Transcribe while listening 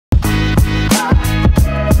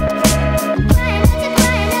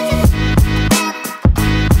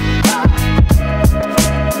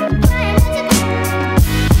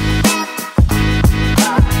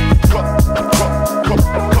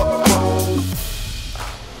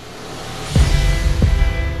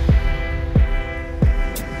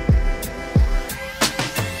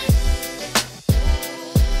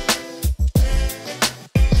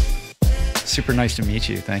super nice to meet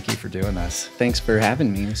you. Thank you for doing this. Thanks for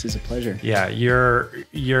having me. This is a pleasure. Yeah,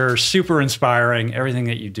 you're super inspiring. Everything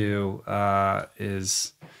that you do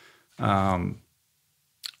is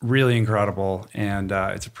really incredible, and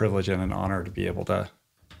it's a privilege and an honor to be able to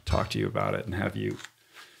talk to you about it and have you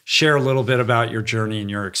share a little bit about your journey and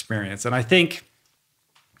your experience. And I think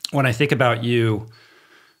when I think about you,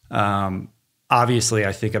 obviously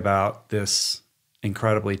I think about this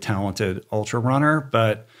incredibly talented ultra runner,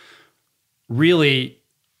 but really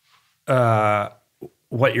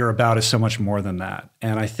what you're about is so much more than that.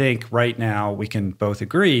 And I think right now we can both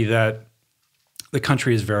agree that the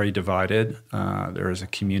country is very divided. There is a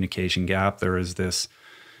communication gap. There is this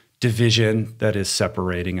division that is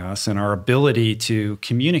separating us, and our ability to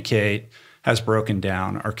communicate has broken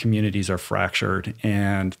down. Our communities are fractured,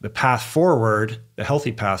 and the path forward, the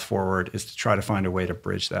healthy path forward, is to try to find a way to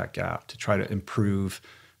bridge that gap, to try to improve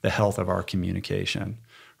the health of our communication,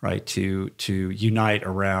 right? To unite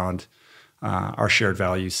around our shared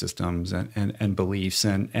value systems and beliefs.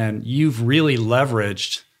 And you've really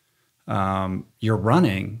leveraged your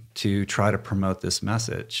running to try to promote this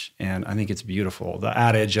message. And I think it's beautiful. The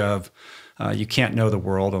adage of you can't know the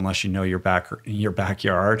world unless you know your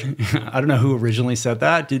backyard. I don't know who originally said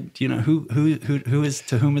that. Do you know who is,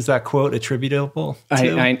 to whom is that quote attributable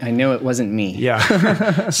to? I know it wasn't me.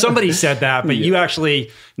 Yeah. Somebody said that, but you actually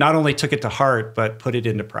not only took it to heart, but put it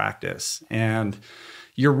into practice. And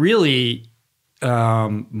you're really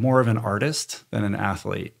more of an artist than an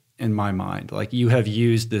athlete, in my mind. Like, you have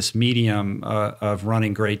used this medium of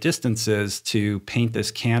running great distances to paint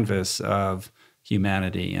this canvas of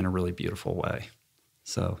humanity in a really beautiful way.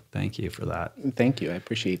 So thank you for that. Thank you. I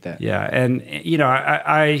appreciate that. Yeah. And, you know,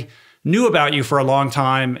 I knew about you for a long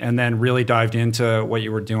time, and then really dived into what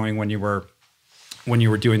you were doing when you were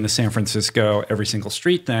doing the San Francisco every single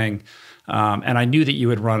street thing. And I knew that you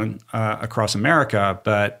had run across America,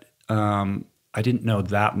 but I didn't know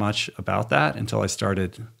that much about that until I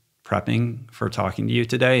started prepping for talking to you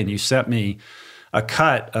today. And you sent me a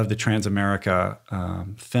cut of the Transamerica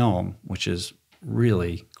film, which is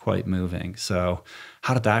really quite moving. So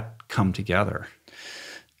how did that come together?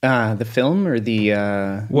 The film or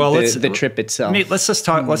the trip itself? Let's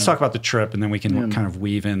talk about the trip, and then we can kind of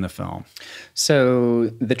weave in the film. So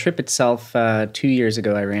the trip itself, 2 years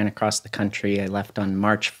ago, I ran across the country. I left on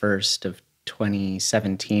March 1st of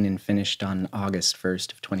 2017 and finished on August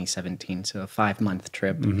 1st of 2017. So a 5-month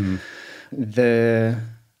trip. Mm-hmm. The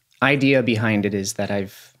idea behind it is that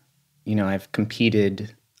I've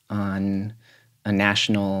competed on a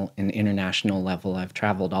national and international level. I've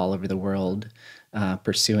traveled all over the world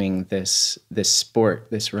pursuing this sport,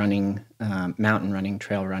 this running, mountain running,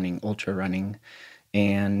 trail running, ultra running.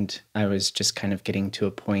 And I was just kind of getting to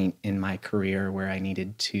a point in my career where I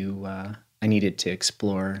needed to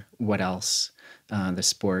explore what else the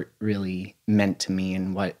sport really meant to me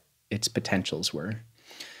and what its potentials were.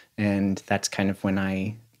 And that's kind of when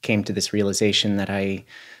I came to this realization that I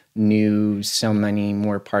knew so many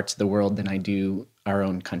more parts of the world than I do our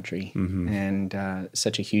own country. Mm-hmm. And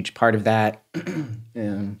such a huge part of that,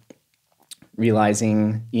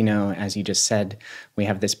 realizing, as you just said, we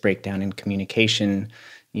have this breakdown in communication,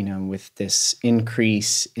 with this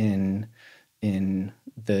increase in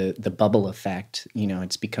the bubble effect.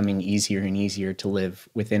 It's becoming easier and easier to live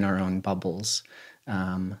within our own bubbles.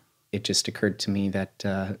 It just occurred to me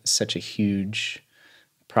that such a huge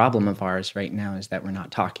problem of ours right now is that we're not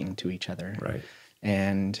talking to each other. Right.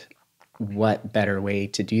 And what better way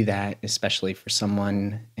to do that, especially for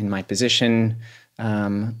someone in my position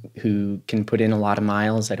who can put in a lot of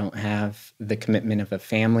miles. I don't have the commitment of a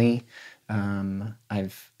family. I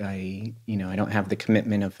don't have the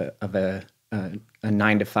commitment of a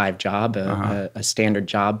 9-to-5 job, a standard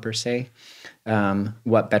job per se.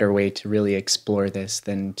 What better way to really explore this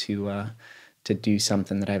than to do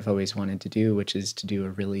something that I've always wanted to do, which is to do a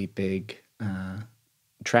really big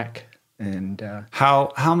trek. And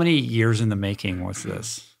how many years in the making was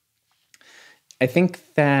this? I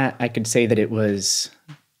think that I could say that it was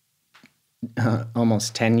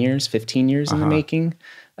almost 10 years, 15 years in the making.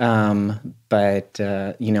 But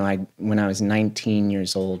when I was 19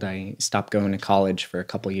 years old, I stopped going to college for a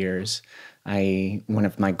couple years. One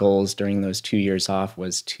of my goals during those 2 years off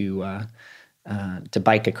was to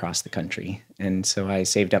bike across the country. And so I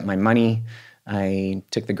saved up my money. I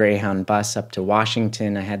took the Greyhound bus up to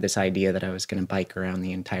Washington. I had this idea that I was going to bike around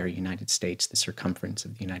the entire United States, the circumference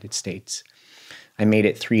of the United States. I made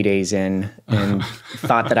it 3 days in and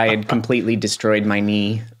thought that I had completely destroyed my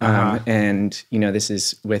knee. And, this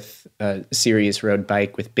is with a serious road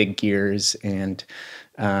bike with big gears. And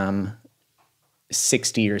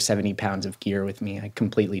 60 or 70 pounds of gear with me. I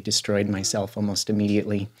completely destroyed myself almost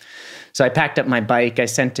immediately. So I packed up my bike, I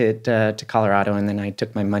sent it to Colorado, and then I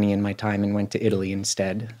took my money and my time and went to Italy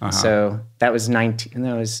instead. So that was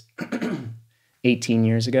 18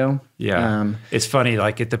 years ago. Yeah. It's funny,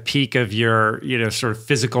 like at the peak of your, sort of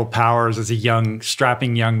physical powers as a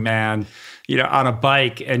strapping young man, on a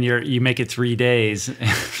bike, and you make it 3 days.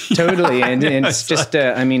 Totally. And it's just,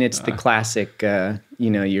 it's the classic, I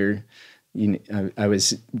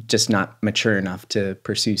was just not mature enough to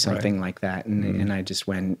pursue something like that. And I just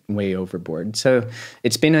went way overboard. So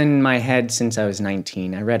it's been in my head since I was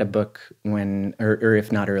 19. I read a book or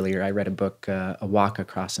if not earlier, I read a book, A Walk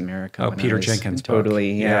Across America. Oh, Peter Jenkins'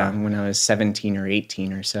 totally, book. Yeah, when I was 17 or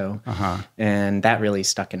 18 or so. And that really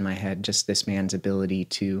stuck in my head, just this man's ability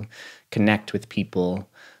to connect with people,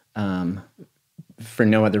 for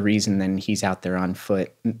no other reason than he's out there on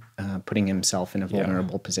foot, putting himself in a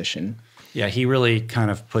vulnerable position. Yeah, he really kind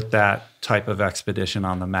of put that type of expedition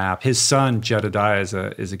on the map. His son Jedediah is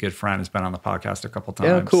a good friend. Has been on the podcast a couple times.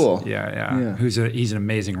 Yeah, cool. Yeah. He's an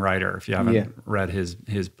amazing writer. If you haven't read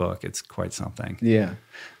his book, it's quite something. Yeah,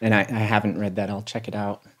 and I haven't read that. I'll check it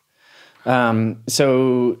out.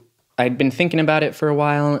 So I'd been thinking about it for a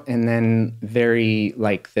while, and then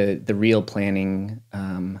the real planning.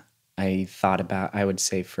 I thought about, I would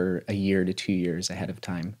say, for a year to 2 years ahead of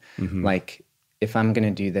time. Like, if I'm going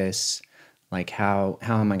to do this, like how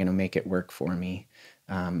am I going to make it work for me?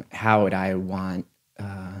 How would I want,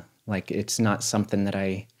 it's not something that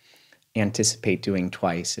I anticipate doing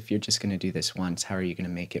twice. If you're just going to do this once, how are you going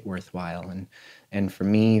to make it worthwhile? And for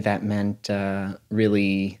me, that meant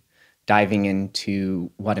really diving into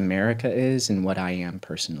what America is and what I am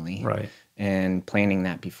personally. Right. And planning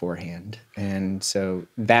that beforehand. And so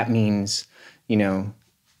that means,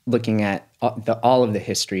 looking at all of the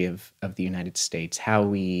history of the United States, how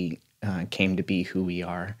we came to be who we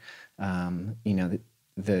are,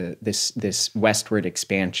 this westward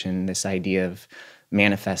expansion, this idea of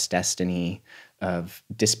manifest destiny, of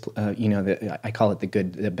I call it the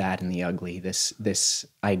good, the bad, and the ugly. This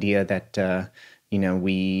idea that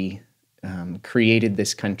we created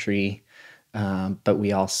this country. But we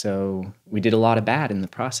did a lot of bad in the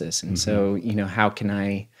process. And so, how can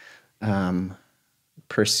I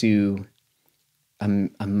pursue a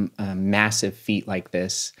massive feat like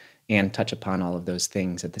this and touch upon all of those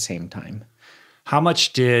things at the same time? How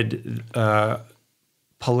much did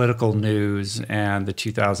political news and the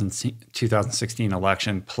 2016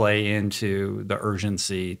 election play into the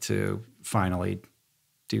urgency to finally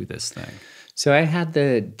do this thing? So I had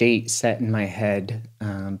the date set in my head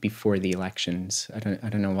before the elections. I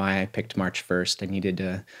don't know why I picked March 1st. I needed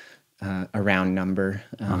a round number,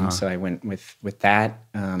 so I went with that.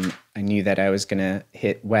 I knew that I was going to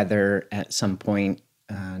hit weather at some point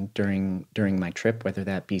during my trip, whether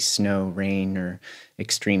that be snow, rain, or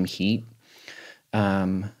extreme heat.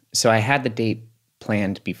 So I had the date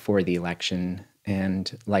planned before the election,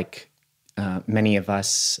 and many of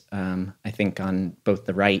us, I think on both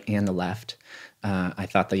the right and the left, I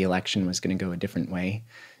thought the election was going to go a different way.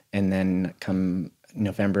 And then come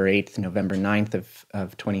November 8th, November 9th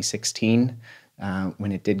of 2016,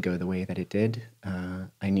 when it did go the way that it did,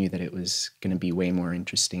 I knew that it was going to be way more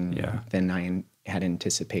interesting than I had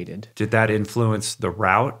anticipated. Did that influence the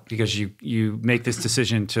route? Because you make this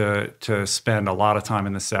decision to spend a lot of time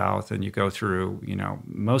in the South, and you go through,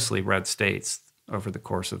 mostly red states over the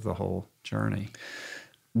course of the whole journey.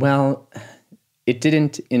 Well, it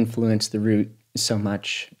didn't influence the route so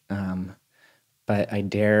much, but I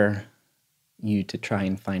dare you to try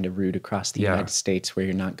and find a route across the United States where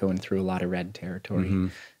you're not going through a lot of red territory.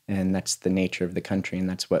 And that's the nature of the country, and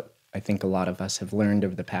that's what I think a lot of us have learned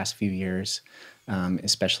over the past few years,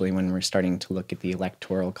 especially when we're starting to look at the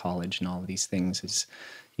Electoral College and all of these things, is,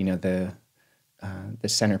 the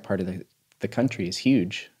center part of the country is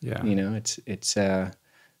huge. Yeah. It's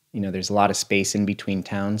there's a lot of space in between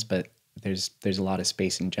towns, but there's a lot of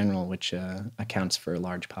space in general, which accounts for a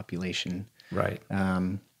large population. Right.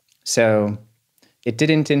 So it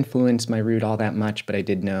didn't influence my route all that much, but I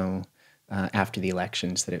did know after the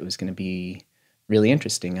elections that it was going to be really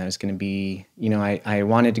interesting. I was going to be, I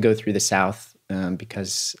wanted to go through the South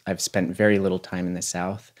because I've spent very little time in the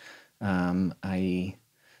South. I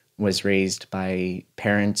was raised by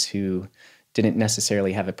parents who didn't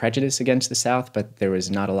necessarily have a prejudice against the South, but there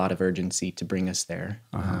was not a lot of urgency to bring us there.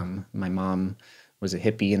 My mom was a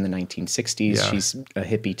hippie in the 1960s. Yeah. She's a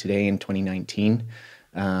hippie today in 2019.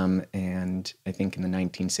 And I think in the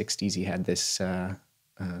 1960s, you had this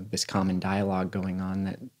this common dialogue going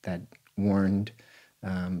on that warned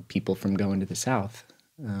people from going to the South.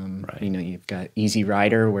 Right. You know, you've got Easy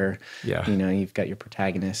Rider, where Yeah. you know you've got your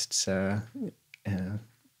protagonists and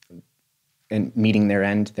meeting their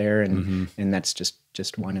end there, and that's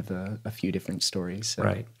just one of a few different stories. So.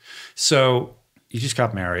 Right. So you just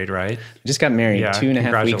got married, right? I just got married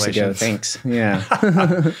 2.5 weeks ago. Thanks. Yeah.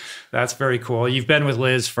 That's very cool. You've been with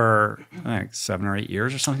Liz for like 7 or 8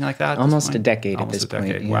 years or something like that? Almost a decade at this point. Almost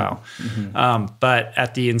a decade. Yeah. Wow. But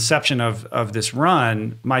at the inception of this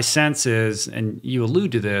run, my sense is, and you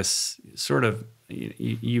allude to this, sort of,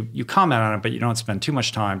 you comment on it, but you don't spend too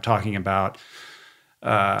much time talking about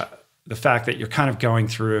the fact that you're kind of going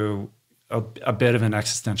through a bit of an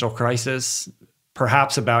existential crisis,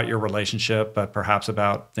 perhaps about your relationship, but perhaps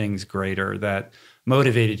about things greater that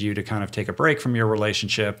motivated you to kind of take a break from your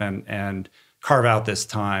relationship and carve out this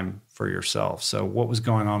time for yourself. So what was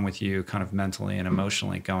going on with you kind of mentally and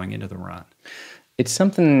emotionally going into the run? It's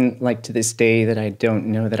something like to this day that I don't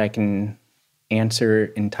know that I can answer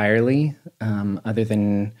entirely, other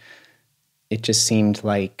than it just seemed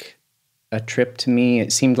like a trip to me.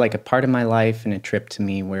 It seemed like a part of my life and a trip to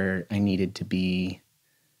me where I needed to be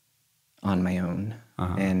on my own.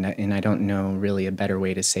 And I don't know really a better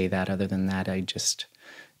way to say that other than that.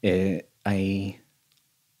 I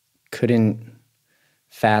couldn't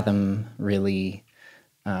fathom really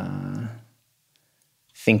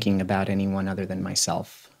thinking about anyone other than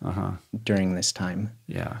myself during this time.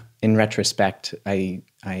 Yeah. In retrospect, I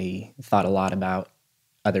thought a lot about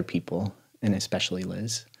other people, and especially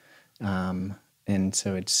Liz. And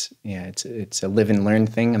so it's a live and learn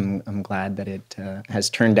thing. I'm glad that it has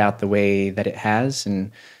turned out the way that it has,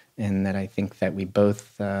 and that I think that we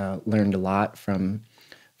both learned a lot from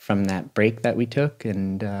that break that we took,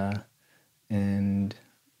 and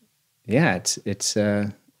yeah,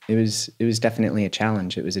 it was definitely a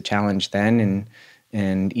challenge. It was a challenge then,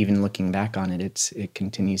 and even looking back on it, it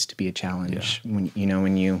continues to be a challenge. Yeah.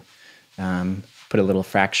 When you put a little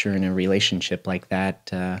fracture in a relationship like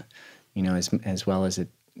that. As well as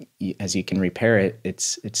as you can repair it,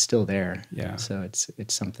 it's still there. Yeah. So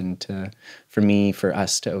it's something for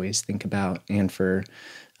us to always think about, and for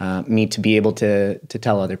me to be able to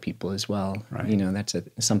tell other people as well. Right. That's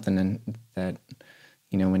something that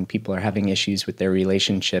when people are having issues with their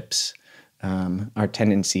relationships, our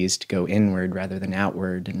tendency is to go inward rather than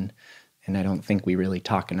outward, and I don't think we really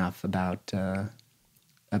talk enough about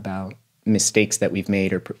mistakes that we've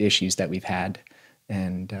made or issues that we've had,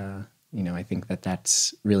 and I think that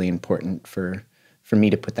that's really important for me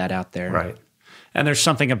to put that out there. Right. And there's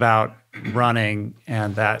something about running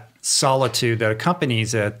and that solitude that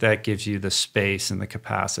accompanies it that gives you the space and the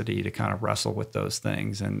capacity to kind of wrestle with those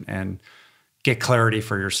things and get clarity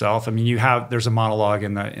for yourself. I mean, there's a monologue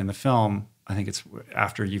in the film. I think it's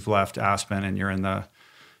after you've left Aspen and you're in the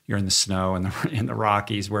snow and in the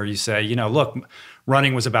Rockies, where you say, look,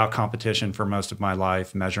 running was about competition for most of my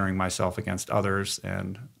life, measuring myself against others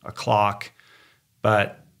and a clock,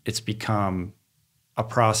 but it's become a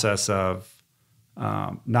process of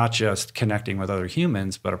not just connecting with other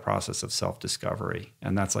humans, but a process of self-discovery.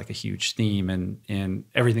 And that's like a huge theme in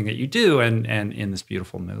everything that you do and in this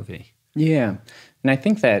beautiful movie. Yeah. And I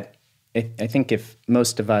think that if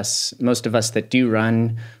most of us that do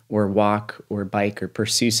run or walk or bike or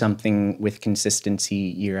pursue something with consistency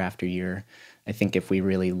year after year, I think if we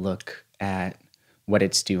really look at what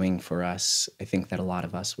it's doing for us, I think that a lot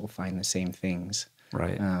of us will find the same things.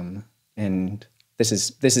 Right. And this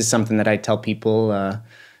is something that I tell people,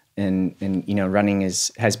 and running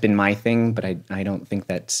has been my thing, but I don't think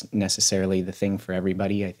that's necessarily the thing for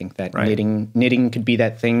everybody. I think that knitting could be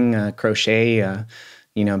that thing, crochet,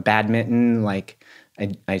 badminton. Like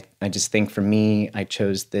I just think for me, I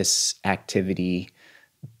chose this activity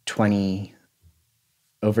 25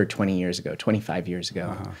 years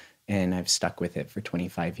ago, and I've stuck with it for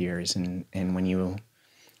 25 years. And when you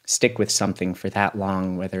stick with something for that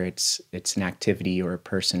long, whether it's an activity or a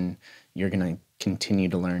person, you're going to continue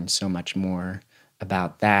to learn so much more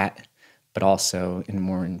about that. But also, and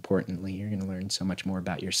more importantly, you're going to learn so much more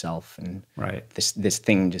about yourself. And this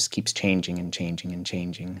thing just keeps changing and changing and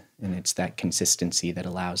changing. And it's that consistency that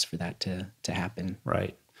allows for that to happen.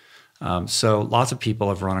 Right. So lots of people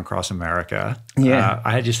have run across America. Yeah.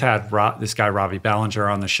 I had just had this guy, Robbie Ballinger,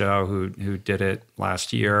 on the show who did it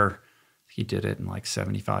last year. He did it in like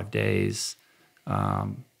 75 days.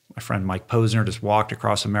 My friend Mike Posner just walked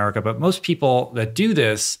across America. But most people that do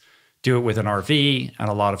this do it with an RV and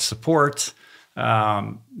a lot of support.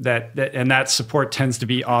 That support tends to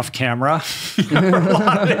be off camera. A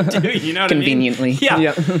lot of it do, you know what Conveniently. I mean?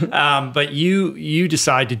 Yeah. But you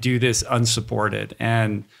decide to do this unsupported.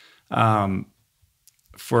 And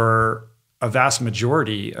for a vast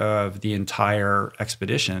majority of the entire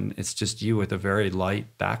expedition, it's just you with a very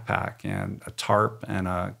light backpack and a tarp and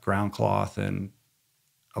a ground cloth and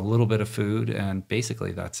a little bit of food, and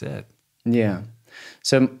basically that's it. Yeah.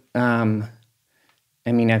 So,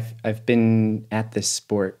 I mean, I've been at this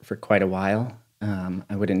sport for quite a while.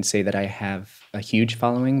 I wouldn't say that I have a huge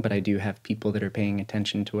following, but I do have people that are paying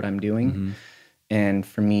attention to what I'm doing. Mm-hmm. And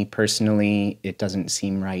for me personally, it doesn't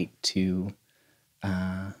seem right to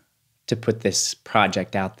put this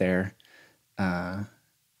project out there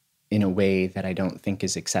in a way that I don't think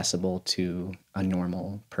is accessible to a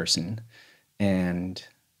normal person. And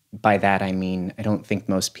by that, I mean, I don't think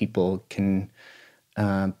most people can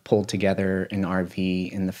pull together an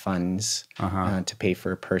RV and the funds to pay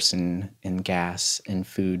for a person and gas and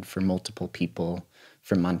food for multiple people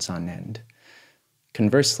for months on end.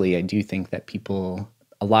 Conversely, I do think that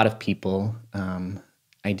a lot of people,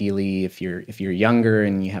 ideally, if you're younger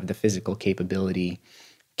and you have the physical capability,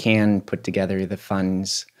 can put together the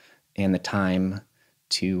funds and the time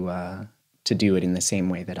to do it in the same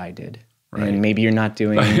way that I did. Right. And maybe you're not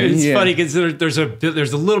doing. It's funny because there's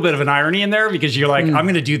a little bit of an irony in there, because you're like, I'm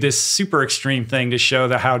going to do this super extreme thing to show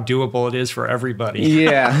how doable it is for everybody.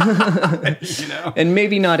 Yeah, and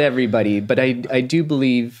maybe not everybody, but I do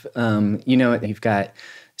believe you've got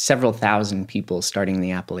several thousand people starting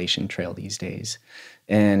the Appalachian Trail these days.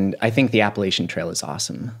 And I think the Appalachian Trail is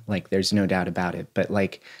awesome. Like, there's no doubt about it. But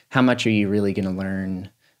like, how much are you really going to learn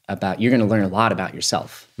about? You're going to learn a lot about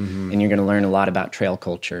yourself, and you're going to learn a lot about trail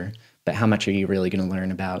culture. But how much are you really going to learn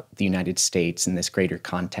about the United States in this greater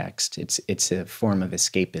context? It's a form of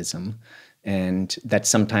escapism. And that's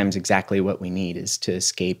sometimes exactly what we need, is to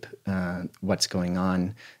escape what's going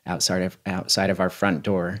on outside of our front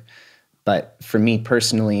door. But for me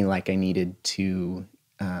personally, like, I needed to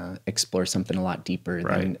explore something a lot deeper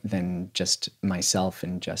than just myself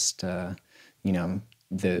and just the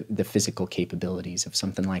physical capabilities of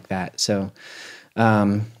something like that.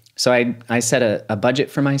 So I set a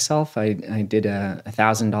budget for myself. I did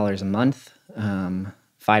 $1,000 a month,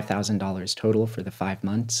 $5,000 total for the 5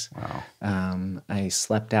 months. Wow. I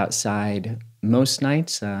slept outside most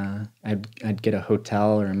nights. I'd get a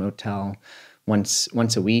hotel or a motel once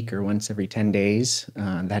a week or once every 10 days.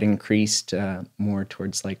 That increased more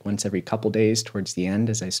towards like once every couple days towards the end,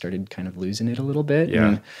 as I started kind of losing it a little bit. Yeah.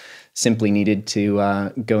 And simply needed to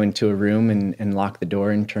go into a room and lock the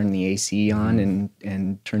door and turn the AC on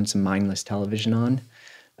and turn some mindless television on.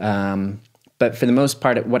 But for the most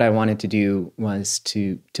part, what I wanted to do was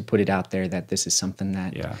to put it out there that this is something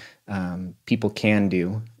that people can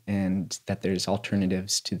do, and that there's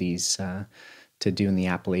alternatives to these, to doing the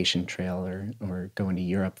Appalachian Trail or going to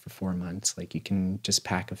Europe for 4 months. Like, you can just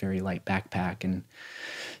pack a very light backpack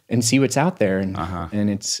and see what's out there. And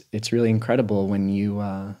it's really incredible when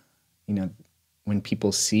when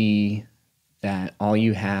people see that all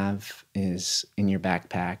you have is in your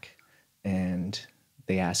backpack, and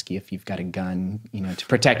they ask you if you've got a gun, to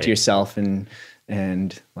protect yourself, and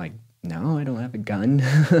like, no, I don't have a gun.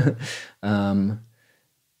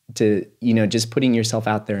 Just putting yourself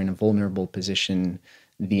out there in a vulnerable position,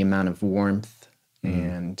 the amount of warmth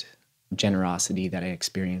and generosity that I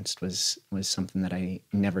experienced was something that I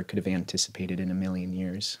never could have anticipated in a million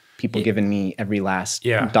years. People giving me every last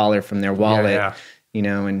dollar from their wallet,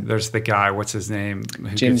 and there's the guy, what's his name?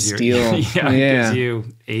 Jim Steele. Gives you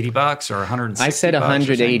 $80 or $160. I said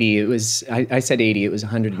 180. It was, I said 80. It was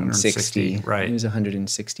 160. Right. It was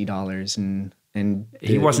 $160. And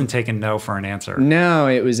he wasn't taking no for an answer. No,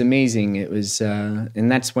 it was amazing. It was,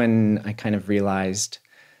 and that's when I kind of realized,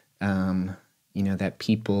 that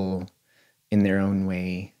people in their own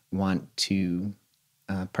way want to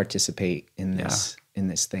participate in this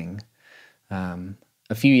thing.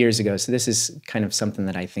 A few years ago, so this is kind of something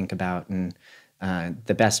that I think about, and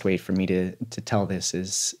the best way for me to tell this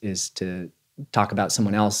is to talk about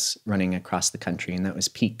someone else running across the country, and that was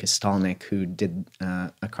Pete Kostelnik, who did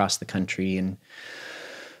across the country in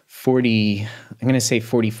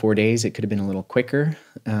 44 days. It could have been a little quicker.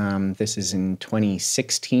 This is in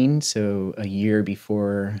 2016, so a year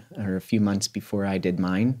before, or a few months before I did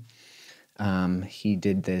mine. He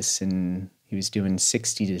did this, and he was doing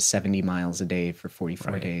 60 to 70 miles a day for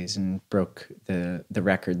 44 days, and broke the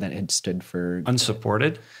record that had stood for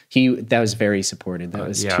unsupported. That was very supported. That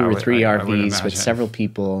was 2 or 3 RVs with several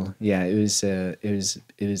people. Yeah, it was a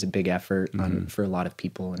big effort for a lot of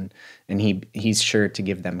people, and he's sure to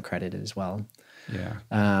give them credit as well. Yeah.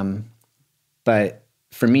 But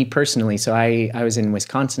for me personally, so I was in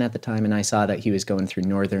Wisconsin at the time, and I saw that he was going through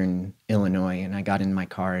northern Illinois, and I got in my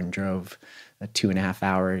car and drove 2.5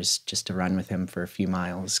 hours just to run with him for a few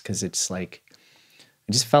miles, because it's like,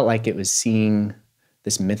 just felt like it was seeing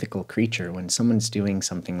this mythical creature when someone's doing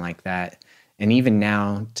something like that. And even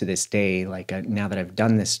now to this day, like now that I've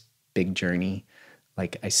done this big journey,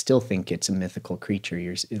 like I still think it's a mythical creature.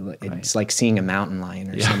 It's like seeing a mountain lion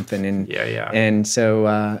or something. And and so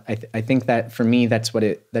I think that for me, that's what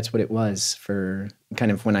it was for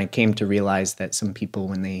kind of when I came to realize that some people,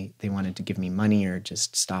 when they wanted to give me money or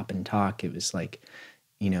just stop and talk, it was like,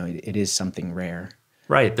 it is something rare.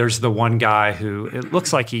 Right. There's the one guy who it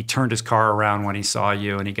looks like he turned his car around when he saw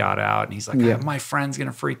you and he got out and he's like, my friend's going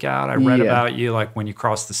to freak out. I read about you like when you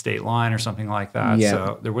crossed the state line or something like that. Yeah.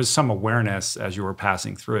 So there was some awareness as you were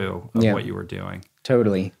passing through of what you were doing.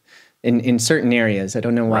 Totally. In certain areas. I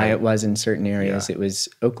don't know why it was in certain areas. It was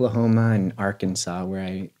Oklahoma and Arkansas where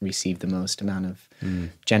I received the most amount of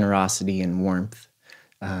generosity and warmth.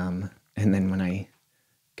 And then when I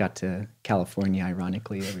got to California,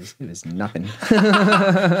 ironically, it was nothing.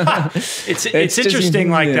 It's interesting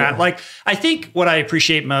like that. Like I think what I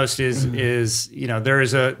appreciate most is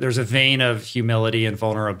there's a vein of humility and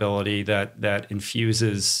vulnerability that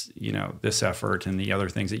infuses this effort and the other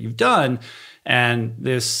things that you've done, and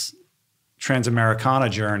this Transamericana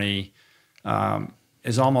journey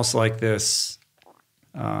is almost like this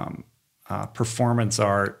performance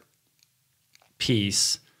art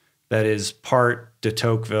piece that is part de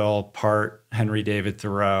Tocqueville, part Henry David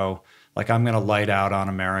Thoreau. Like I'm going to light out on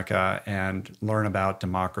America and learn about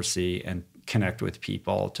democracy and connect with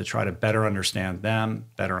people to try to better understand them,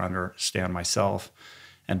 better understand myself,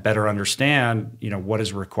 and better understand, what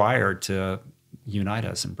is required to unite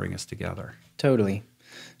us and bring us together. Totally.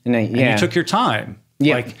 And you took your time.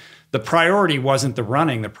 Yeah. Like the priority wasn't the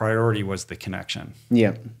running, the priority was the connection.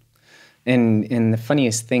 Yeah. And the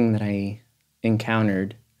funniest thing that I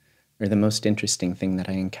encountered, or the most interesting thing that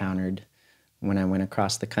I encountered when I went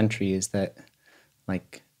across the country, is that,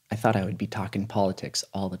 like, I thought I would be talking politics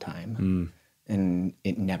all the time, and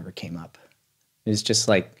it never came up. It was just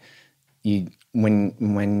like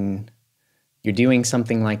when you're doing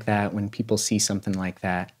something like that, when people see something like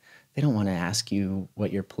that, they don't want to ask you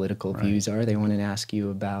what your political views are. They want to ask you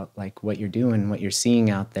about like what you're doing, what you're seeing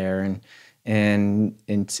out there, and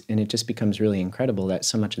it just becomes really incredible that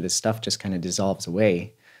so much of this stuff just kind of dissolves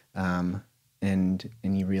away. And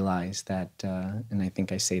you realize that, and I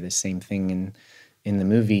think I say the same thing in the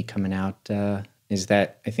movie coming out, is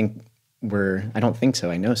that I think I don't think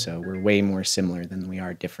so, I know so, we're way more similar than we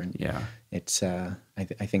are different. Yeah. It's, I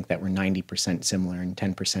think that we're 90% similar and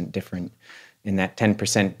 10% different. And that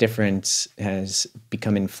 10% difference has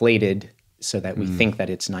become inflated so that we think that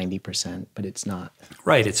it's 90%, but it's not.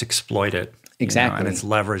 Right, it's exploited. Exactly. And it's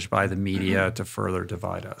leveraged by the media to further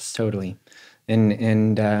divide us. Totally.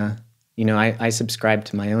 And I subscribe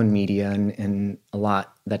to my own media, and a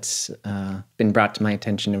lot that's been brought to my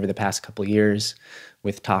attention over the past couple of years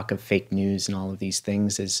with talk of fake news and all of these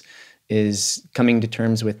things is coming to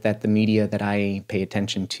terms with that the media that I pay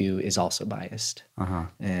attention to is also biased.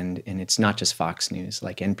 And it's not just Fox News,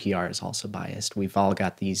 like NPR is also biased. We've all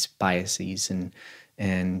got these biases,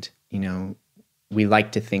 and we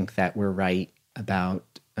like to think that we're right about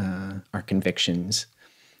our convictions.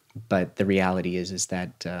 But the reality is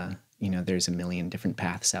that, there's a million different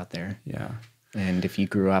paths out there. Yeah. And if you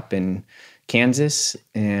grew up in Kansas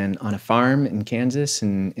and on a farm in Kansas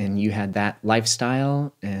and you had that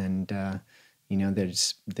lifestyle and,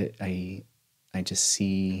 I just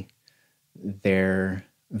see their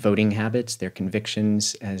voting habits, their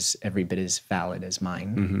convictions as every bit as valid as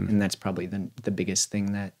mine. And that's probably the biggest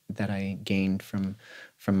thing that I gained from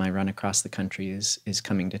my run across the country is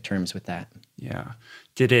coming to terms with that. Yeah.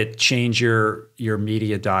 Did it change your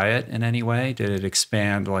media diet in any way? Did it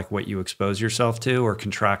expand like what you expose yourself to or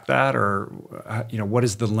contract that? Or, what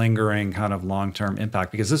is the lingering kind of long-term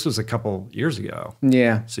impact? Because this was a couple years ago.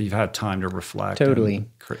 Yeah. So you've had time to reflect. Totally.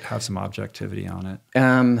 And have some objectivity on it.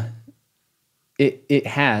 It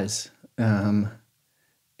has. And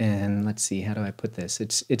let's see, how do I put this?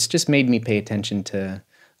 It's just made me pay attention to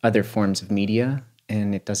other forms of media,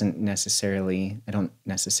 and I don't necessarily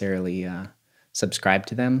subscribe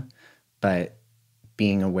to them, but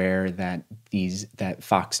being aware that that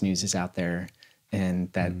Fox News is out there and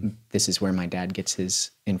that this is where my dad gets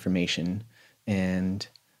his information, and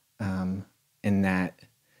that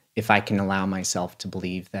if I can allow myself to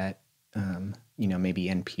believe that maybe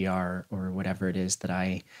NPR or whatever it is that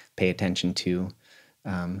I pay attention to,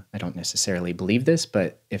 I don't necessarily believe this,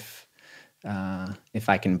 but if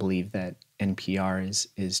I can believe that NPR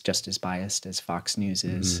is just as biased as Fox News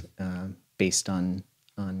is, based on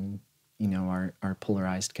our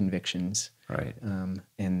polarized convictions, right, and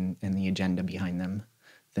the agenda behind them,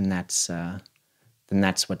 then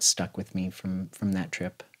that's what stuck with me from that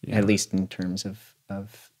trip, at least in terms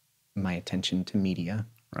of my attention to media.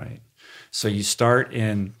 Right. So you start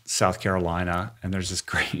in South Carolina, and there's this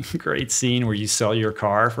great scene where you sell your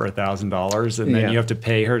car for $1,000, and then you have to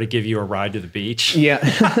pay her to give you a ride to the beach. Yeah.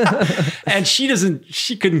 And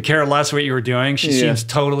she couldn't care less what you were doing. She seems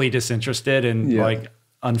totally disinterested and like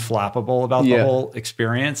unflappable about the whole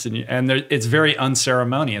experience. And it's very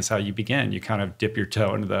unceremonious how you begin. You kind of dip your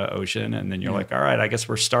toe into the ocean, and then you're like, all right, I guess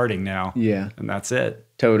we're starting now. Yeah. And that's it.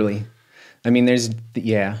 Totally. I mean, I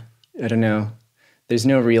don't know. There's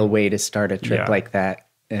no real way to start a trip like that.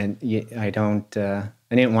 And I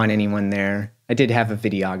didn't want anyone there. I did have a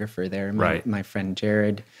videographer there, my friend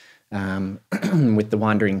Jared, with The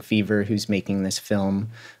Wandering Fever, who's making this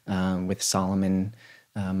film with Solomon,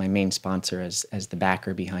 my main sponsor, as the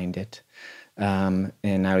backer behind it. And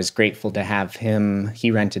I was grateful to have him. He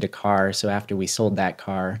rented a car. So after we sold that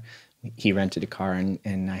car, he rented a car,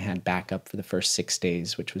 and I had backup for the first 6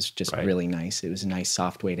 days, which was just really nice. It was a nice,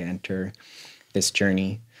 soft way to enter this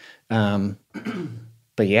journey. But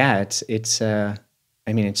yeah, it's I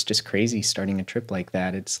mean, it's just crazy starting a trip like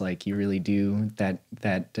that. It's like you really do that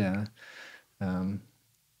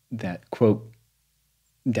quote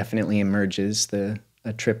definitely emerges.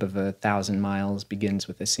 A trip of 1,000 miles begins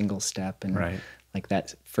with a single step. And like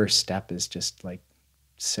that first step is just like,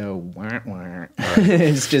 so wah.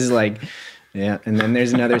 It's just like, and then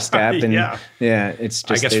there's another step, and it's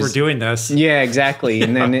just, I guess we're doing this. Yeah, exactly.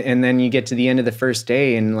 And then you get to the end of the first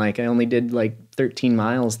day, and like I only did like 13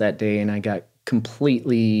 miles that day, and I got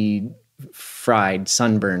completely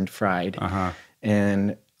sunburned.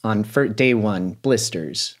 And on day one,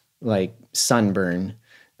 blisters, like sunburn,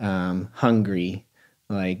 hungry,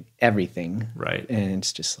 like everything. Right. And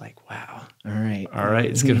it's just like, wow. All right.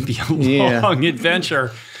 It's going to be a long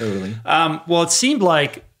adventure. Totally. Well, it seemed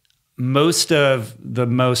like most of the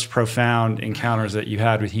most profound encounters that you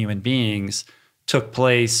had with human beings took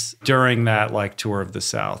place during that like tour of the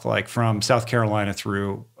South, like from South Carolina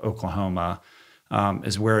through Oklahoma,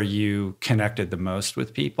 is where you connected the most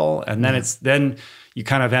with people. And then then you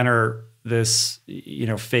kind of enter this,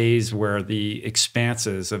 phase where the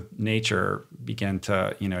expanses of nature begin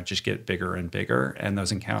to, just get bigger and bigger, and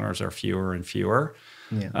those encounters are fewer and fewer.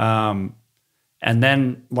 Yeah. And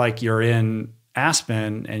then like you're in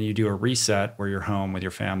Aspen and you do a reset where you're home with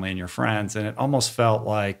your family and your friends, and it almost felt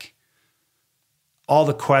like all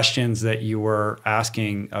the questions that you were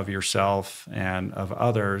asking of yourself and of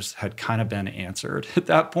others had kind of been answered at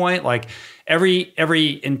that point. Like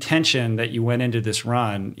every intention that you went into this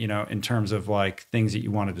run, in terms of like things that you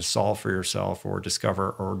wanted to solve for yourself or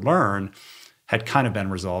discover or learn, had kind of been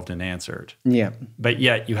resolved and answered. Yeah. But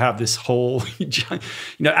yet you have this whole,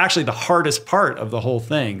 actually the hardest part of the whole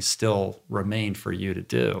thing still remained for you to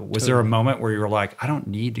do. Was there a moment where you were like, I don't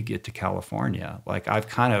need to get to California. Like I've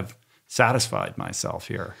kind of satisfied myself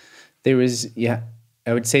here? There was,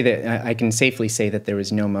 I would say that I can safely say that there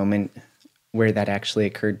was no moment where that actually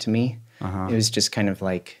occurred to me. It was just kind of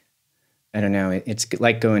like, I don't know, it's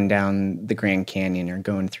like going down the Grand Canyon or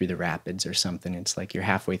going through the rapids or something. It's like you're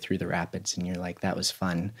halfway through the rapids and you're like, that was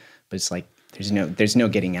fun. But it's like, there's no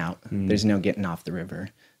getting out. There's no getting off the river.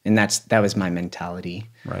 And that was my mentality.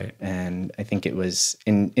 Right. And I think it was,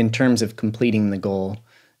 in terms of completing the goal,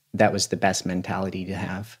 that was the best mentality to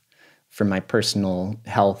have. For my personal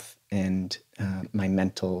health and my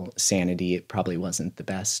mental sanity, it probably wasn't the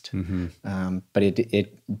best. But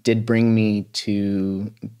it did bring me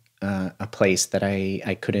to a place that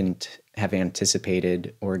I couldn't have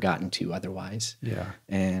anticipated or gotten to otherwise. Yeah.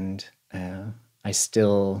 And I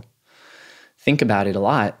still think about it a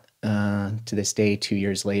lot to this day, 2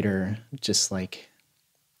 years later, just like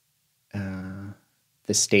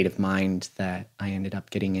the state of mind that I ended up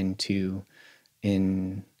getting into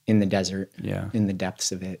in the desert, in the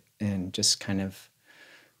depths of it, and just kind of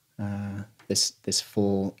this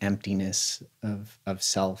full emptiness of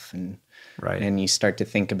self, and and you start to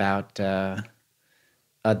think about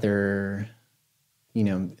other,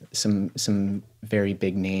 some very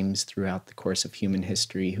big names throughout the course of human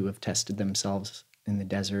history who have tested themselves in the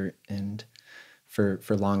desert and for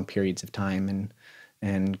long periods of time.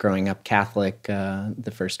 And growing up Catholic,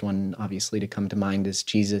 the first one obviously to come to mind is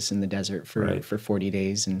Jesus in the desert for 40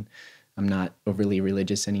 days. And I'm not overly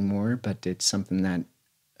religious anymore, but it's something that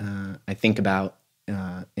I think about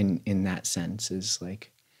in that sense, is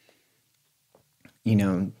like,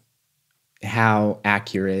 how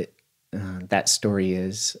accurate that story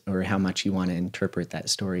is, or how much you want to interpret that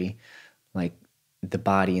story. Like the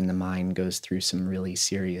body and the mind goes through some really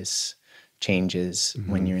serious changes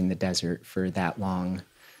when you're in the desert for that long,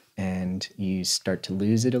 and you start to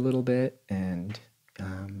lose it a little bit, and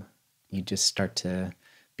you just start to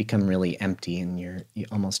become really empty, and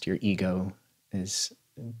almost your ego is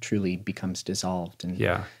truly becomes dissolved,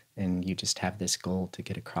 and you just have this goal to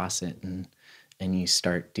get across it, and you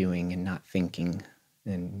start doing and not thinking,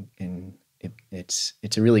 and it's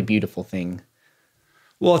a really beautiful thing.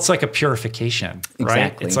 Well, it's like a purification, right?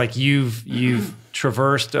 Exactly. It's like you've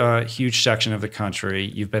traversed a huge section of the country.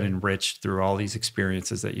 You've been enriched through all these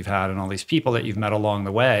experiences that you've had and all these people that you've met along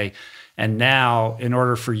the way. And now, in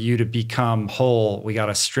order for you to become whole, we got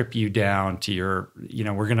to strip you down to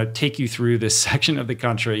we're going to take you through this section of the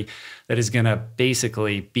country that is going to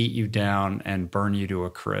basically beat you down and burn you to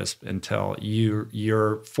a crisp until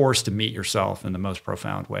you're forced to meet yourself in the most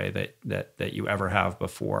profound way that you ever have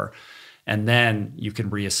before. And then you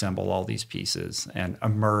can reassemble all these pieces and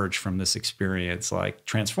emerge from this experience like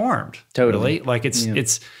transformed. Totally. Really. Like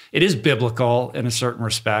it is biblical in a certain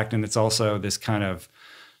respect. And it's also this kind of,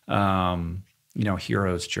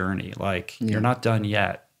 hero's journey. Like you're not done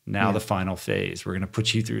yet. Now the final phase, we're going to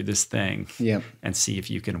put you through this thing and see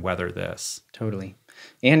if you can weather this. Totally.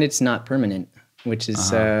 And it's not permanent, which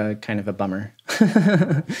is kind of a bummer.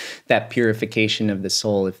 That purification of the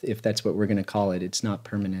soul, if that's what we're going to call it, it's not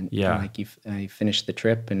permanent. Yeah. Like I finished the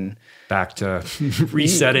trip and back to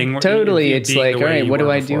resetting. Totally. It's like, all right, what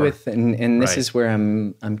do I do with, and this Right. is where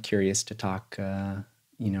I'm curious to talk, or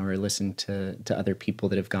listen to other people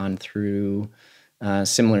that have gone through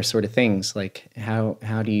similar sort of things. Like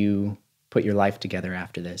how do you put your life together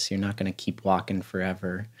after this? You're not going to keep walking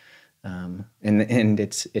forever. And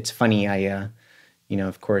it's funny.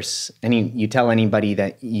 Of course, you tell anybody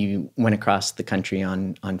that you went across the country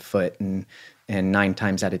on foot, and 9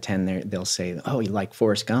 times out of 10 they'll say, "Oh, you like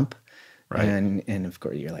Forrest Gump?" Right. And of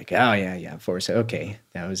course you're like, "Oh yeah, Forrest. Okay,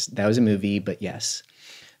 that was a movie, but yes."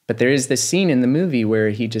 But there is this scene in the movie where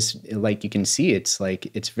he just, like, you can see it's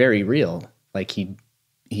like it's very real. Like he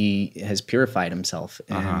has purified himself,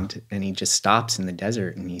 and he just stops in the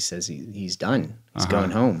desert, and he says he's done. He's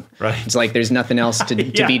going home. Right. It's like there's nothing else to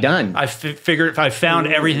be done. I figured I found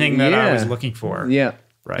everything that I was looking for. Yeah.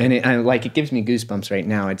 Right. And it gives me goosebumps right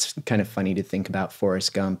now. It's kind of funny to think about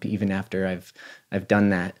Forrest Gump even after I've done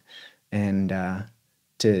that, and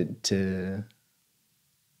to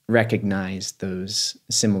recognize those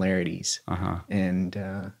similarities, and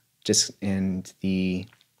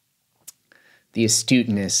the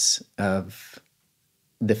astuteness of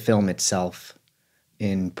the film itself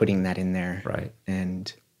in putting that in there, right?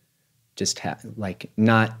 And just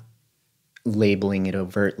not labeling it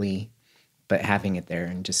overtly, but having it there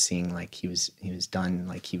and just seeing like he was done.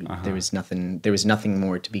 Like there was nothing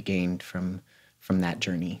more to be gained from that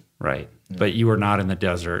journey. Right. But you were not in the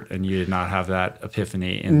desert, and you did not have that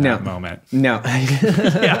epiphany in that moment. No.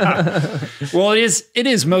 Yeah. Well, it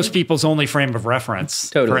is most people's only frame of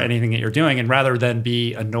reference for anything that you're doing. And rather than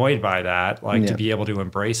be annoyed by that, to be able to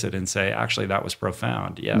embrace it and say, actually, that was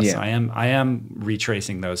profound. Yes, I am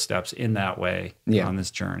retracing those steps in that way on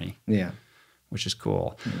this journey. Yeah. Which is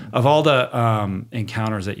cool. Yeah. Of all the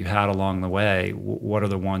encounters that you had along the way, what are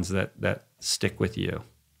the ones that stick with you?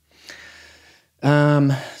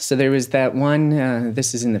 So there was that one,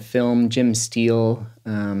 this is in the film, Jim Steele,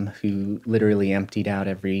 who literally emptied out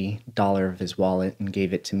every dollar of his wallet and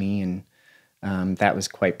gave it to me. And that was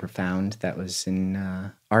quite profound. That was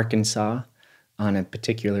in Arkansas on a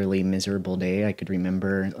particularly miserable day. I could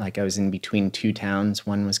remember, I was in between 2 towns.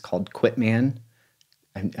 One was called Quitman.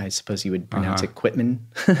 I suppose you would pronounce it Quitman.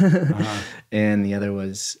 And the other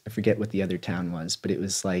was, I forget what the other town was, but it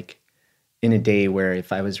was in a day where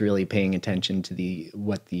if I was really paying attention to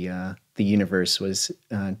what the universe was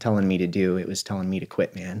telling me to do, it was telling me to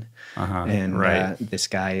quit, man. And this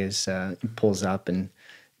guy pulls up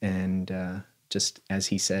and just as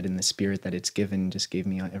he said, in the spirit that it's given, just gave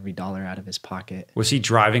me every dollar out of his pocket. Was he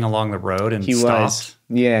driving along the road and stopped?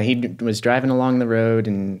 Yeah, he was driving along the road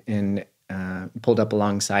and pulled up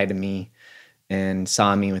alongside of me and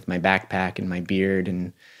saw me with my backpack and my beard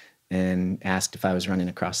and asked if I was running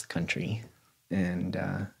across the country. And he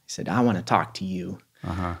said, "I want to talk to you."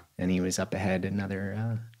 And he was up ahead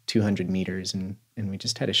another 200 meters, and we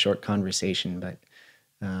just had a short conversation, but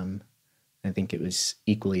I think it was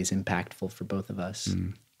equally as impactful for both of us.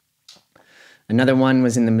 Mm. Another one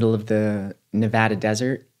was in the middle of the Nevada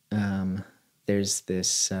desert. There's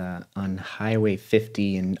this, on Highway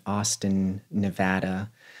 50 in Austin, Nevada,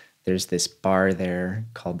 there's this bar there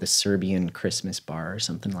called the Serbian Christmas Bar or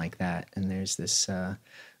something like that. And there's this a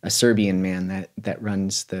Serbian man that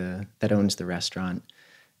owns the restaurant.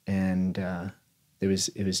 And it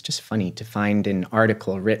was just funny to find an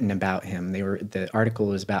article written about him. The article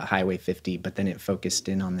was about Highway 50, but then it focused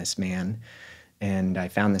in on this man. And I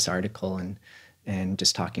found this article, and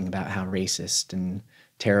just talking about how racist and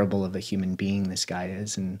terrible of a human being this guy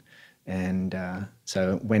is. And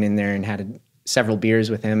so went in there and had several beers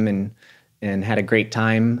with him and had a great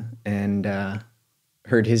time, and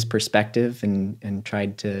heard his perspective and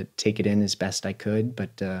tried to take it in as best I could.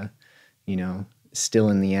 But, you know, still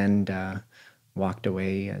in the end, walked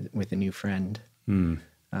away with a new friend.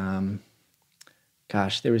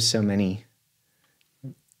 Gosh, there was so many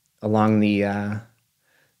along the,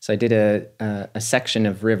 so I did a section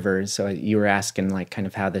of rivers. So you were asking like kind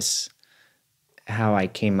of how I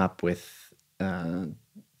came up with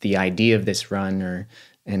the idea of this run,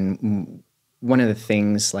 and one of the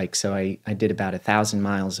things, like, so I did about 1,000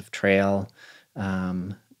 miles of trail,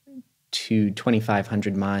 to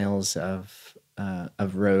 2,500 miles of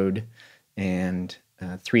road, and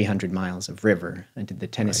 300 miles of river. I did the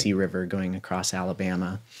Tennessee River going across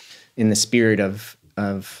Alabama in the spirit of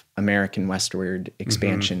American westward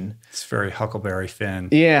expansion. It's very Huckleberry Finn.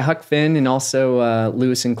 Yeah, Huck Finn, and also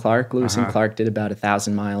Lewis and Clark. Lewis and Clark did about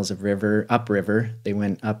 1,000 miles of upriver. They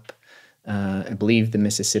went up, I believe, the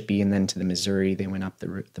Mississippi, and then to the Missouri. They went up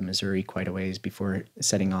the Missouri quite a ways before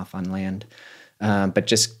setting off on land. But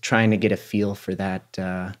just trying to get a feel for that,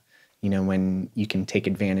 you know, when you can take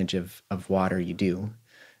advantage of water, you do.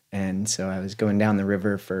 And so I was going down the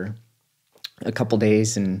river for a couple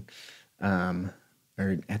days, and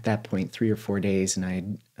or at that point 3 or 4 days, and I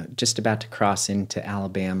just about to cross into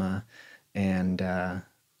Alabama, and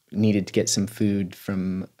needed to get some food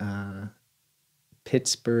from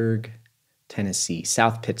Pittsburgh, Tennessee,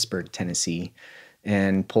 South Pittsburgh, Tennessee,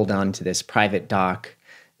 and pulled onto this private dock.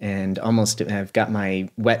 And almost I've got my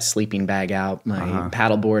wet sleeping bag out, my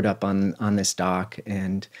paddleboard up on this dock,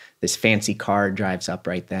 and this fancy car drives up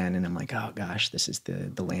right then. And I'm like, oh gosh, this is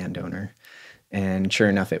the landowner. And sure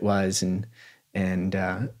enough, it was. And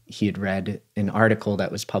he had read an article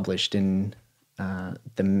that was published in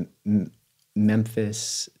the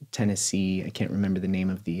Memphis, Tennessee. I can't remember the name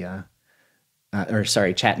of the,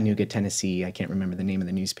 Chattanooga, Tennessee. I can't remember the name of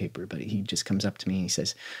the newspaper, but he just comes up to me and he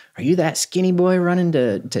says, "Are you that skinny boy running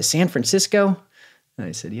to San Francisco?" And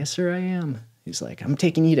I said, "Yes, sir, I am." He's like, "I'm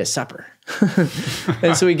taking you to supper."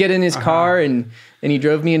 And so we get in his car, and he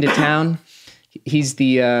drove me into town. He's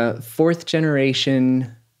the fourth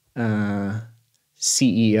generation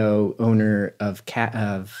CEO, owner of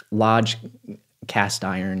Lodge cast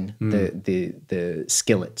iron, the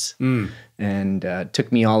skillets, and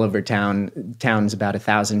took me all over town. Town's about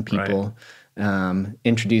 1,000 people. Right.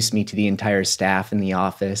 Introduced me to the entire staff in the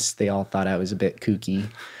office. They all thought I was a bit kooky,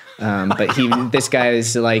 but this guy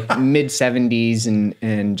is like mid-70s,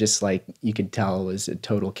 and just like you could tell was a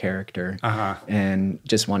total character, and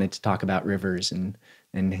just wanted to talk about rivers and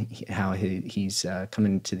how he's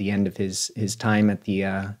coming to the end of his time at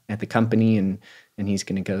the company, and he's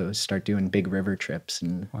going to go start doing big river trips.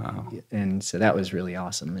 And wow. And so that was really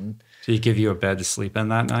awesome. And did he give you a bed to sleep in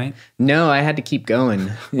that night? No, I had to keep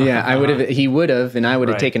going. Yeah, he would have, and I would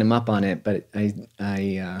have taken him up on it, but it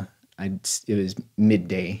was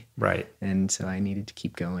midday. Right. And so I needed to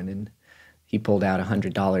keep going, and he pulled out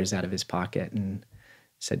 $100 out of his pocket and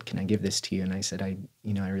said, "Can I give this to you?" And I said, I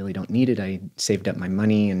really don't need it. I saved up my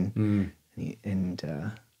money, and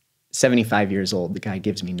 75 years old, the guy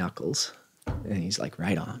gives me knuckles. And he's like,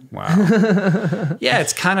 "Right on." Wow. Yeah,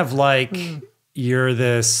 it's kind of like you're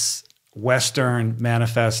this Western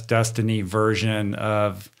manifest destiny version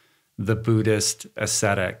of the Buddhist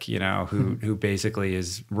ascetic, who basically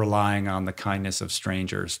is relying on the kindness of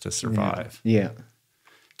strangers to survive. Yeah.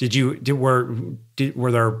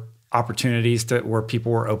 Were there opportunities where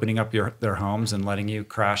people were opening up their homes and letting you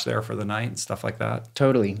crash there for the night and stuff like that?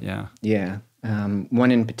 Totally. Yeah. Yeah.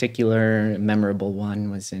 One in particular, a memorable one,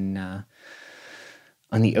 was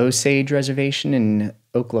on the Osage Reservation in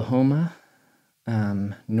Oklahoma,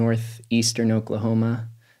 northeastern Oklahoma.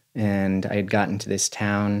 And I had gotten to this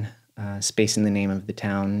town, spacing the name of the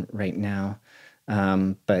town right now,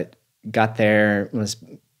 but got there, was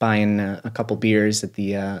buying a couple beers at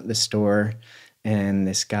the store, and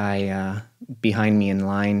this guy behind me in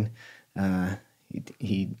line,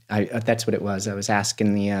 that's what it was. I was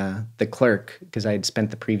asking the clerk, because I had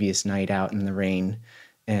spent the previous night out in the rain,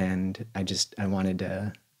 and I wanted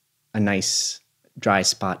a nice dry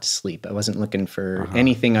spot to sleep. I wasn't looking for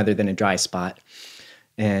anything other than a dry spot.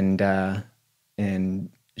 And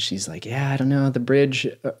she's like, "Yeah, I don't know. The bridge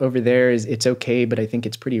over there it's okay, but I think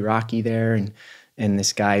it's pretty rocky there." And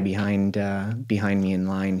this guy behind me in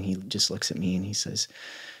line, he just looks at me and he says,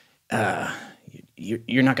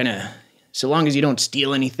 "You're not gonna, so long as you don't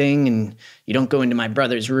steal anything and you don't go into my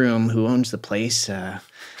brother's room, who owns the place,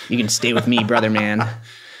 you can stay with me, brother man."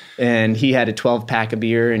 and he had a 12-pack of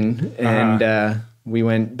beer, and we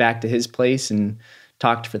went back to his place and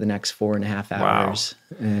talked for the next 4.5 hours.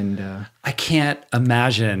 Wow. And I can't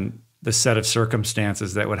imagine the set of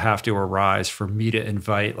circumstances that would have to arise for me to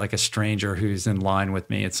invite like a stranger who's in line with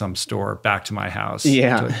me at some store back to my house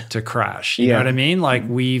to crash. You know what I mean? Like,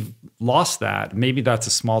 we've lost that. Maybe that's a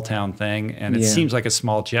small town thing, and it seems like a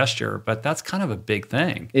small gesture, but that's kind of a big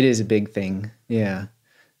thing. It is a big thing. Yeah.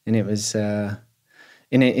 And it was,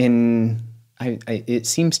 it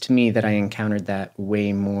seems to me that I encountered that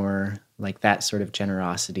way more, like that sort of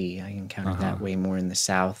generosity. I encountered that way more in the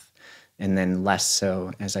South, and then less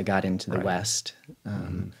so as I got into the West.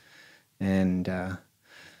 And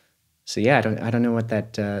so yeah, I don't know what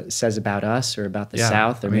that says about us or about the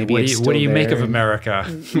South, or maybe it's still what do you there. make of America?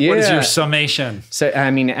 What is your summation? So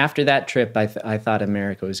I mean, after that trip, I thought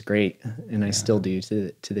America was great, and I still do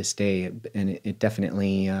to this day. And it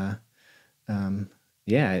definitely,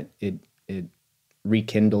 it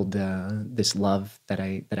rekindled this love that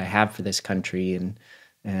I have for this country,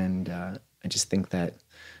 and I just think that.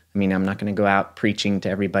 I mean, I'm not going to go out preaching to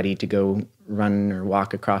everybody to go run or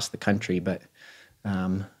walk across the country, but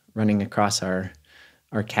running across our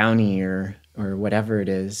county or whatever it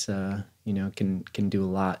is, can do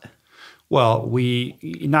a lot. Well,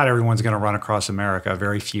 not everyone's going to run across America.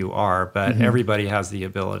 Very few are, but everybody has the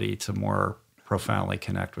ability to more profoundly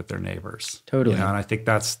connect with their neighbors. Totally. And I think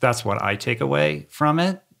that's what I take away from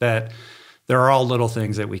it, that there are all little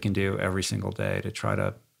things that we can do every single day to try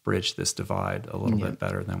to bridge this divide a little bit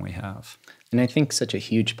better than we have. And I think such a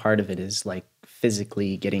huge part of it is like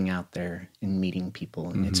physically getting out there and meeting people.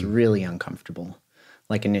 And it's really uncomfortable.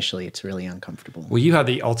 Like initially, it's really uncomfortable. Well, you have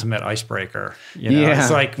the ultimate icebreaker. It's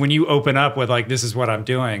like when you open up with like, this is what I'm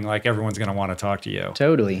doing, like everyone's going to want to talk to you.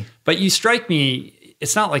 Totally. But you strike me,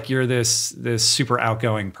 it's not like you're this super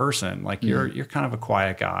outgoing person. Like you're kind of a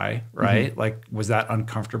quiet guy, right? Like, was that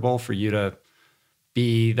uncomfortable for you to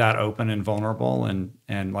be that open and vulnerable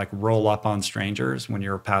and like roll up on strangers when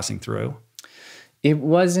you're passing through? It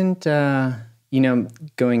wasn't,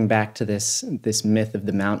 going back to this myth of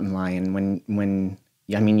the mountain lion, when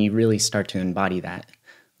you really start to embody that,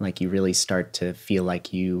 like you really start to feel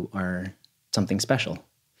like you are something special,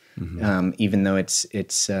 even though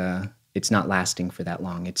it's not lasting for that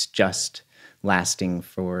long. It's just lasting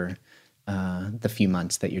for the few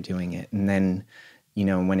months that you're doing it. And then,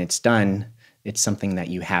 when it's done, it's something that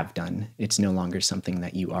you have done. It's no longer something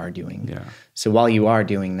that you are doing. Yeah. So while you are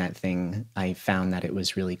doing that thing, I found that it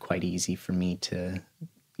was really quite easy for me to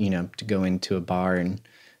go into a bar and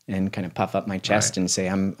kind of puff up my chest and say,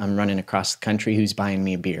 I'm running across the country. Who's buying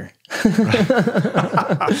me a beer?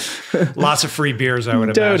 Lots of free beers, I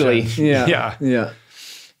would imagine. Totally. Yeah.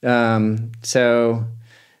 So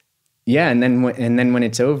yeah. And then when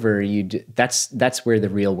it's over, that's where the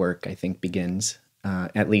real work, I think, begins.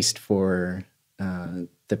 At least for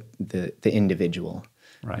the individual,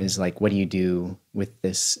 is like, what do you do with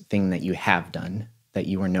this thing that you have done that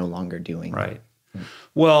you are no longer doing? Right.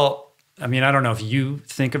 Well, I mean, I don't know if you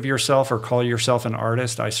think of yourself or call yourself an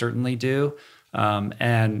artist. I certainly do.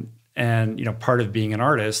 And part of being an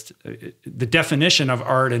artist, the definition of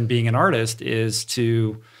art and being an artist is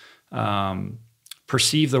to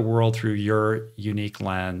perceive the world through your unique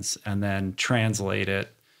lens and then translate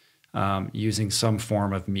it using some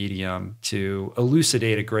form of medium to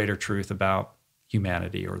elucidate a greater truth about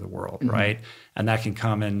humanity or the world, right? And that can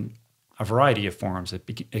come in a variety of forms.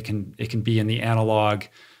 It can be in the analog,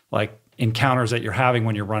 like encounters that you're having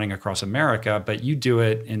when you're running across America, but you do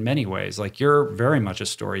it in many ways. Like you're very much a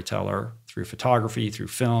storyteller through photography, through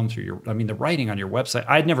film, the writing on your website.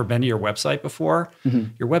 I'd never been to your website before.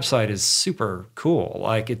 Your website is super cool.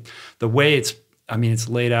 Like the way it's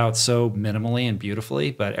laid out so minimally and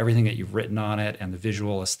beautifully, but everything that you've written on it and the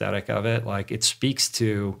visual aesthetic of it, like it speaks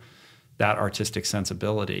to that artistic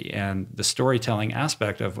sensibility, and the storytelling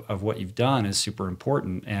aspect of what you've done is super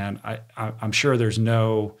important. And I'm sure it's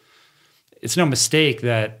no mistake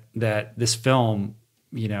that this film,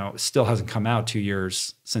 still hasn't come out 2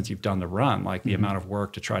 years since you've done the run, like the amount of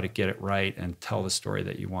work to try to get it right and tell the story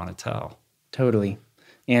that you want to tell. Totally.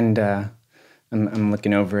 And, I'm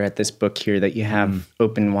looking over at this book here that you have,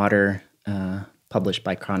 Open Water, published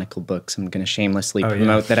by Chronicle Books. I'm going to shamelessly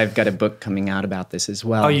promote that I've got a book coming out about this as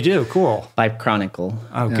well. Oh, you do? Cool. By Chronicle.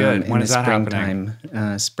 Oh, good. When is that happening?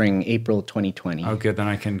 Spring, April 2020. Oh, good. Then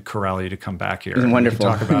I can corral you to come back here. Wonderful.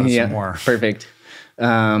 And talk about it some more. Perfect.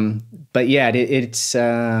 But yeah, it's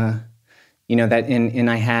that, and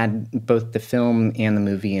I had both the film and the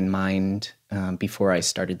movie in mind before I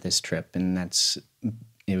started this trip, and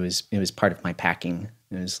it was part of my packing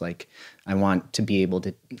It was like, I want to be able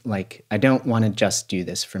to, like, I don't want to just do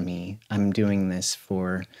this for me. I'm doing this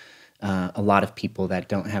for a lot of people that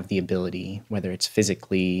don't have the ability, whether it's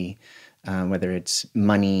physically, whether it's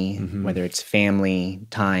money, whether it's family,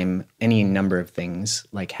 time, any number of things.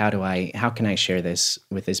 Like, how can I share this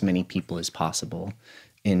with as many people as possible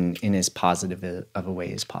in as positive of a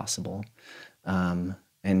way as possible?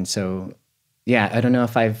 And so, yeah, I don't know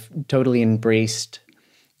if I've totally embraced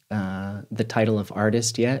the title of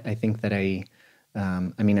artist yet. I think that I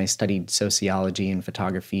studied sociology and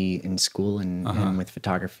photography in school, and with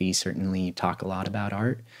photography, certainly you talk a lot about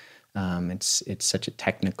art. It's such a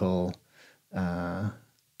technical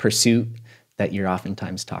pursuit that you're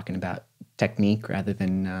oftentimes talking about technique rather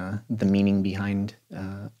than the meaning behind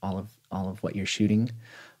all of what you're shooting.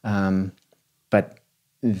 But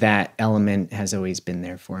that element has always been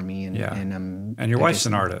there for me, and your wife's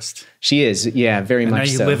an artist. She is, yeah, very much.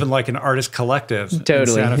 Now you live in like an artist collective in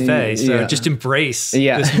Totally. Santa Fe, so just embrace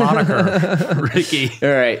this moniker, Rickey.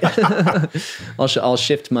 All right, I'll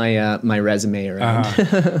shift my resume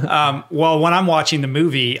around. Well, when I'm watching the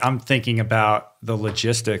movie, I'm thinking about the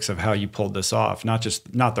logistics of how you pulled this off. Not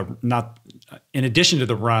in addition to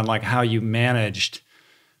the run, like how you managed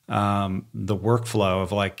the workflow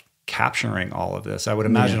of like capturing all of this. I would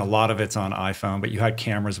imagine a lot of it's on iPhone, but you had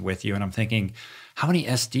cameras with you, and I'm thinking, how many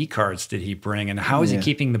SD cards did he bring, and how is he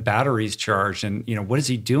keeping the batteries charged, and what is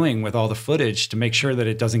he doing with all the footage to make sure that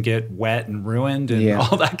it doesn't get wet and ruined and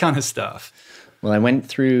all that kind of stuff? Well,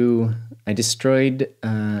 I destroyed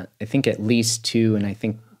I think at least 2, and I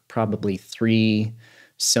think probably 3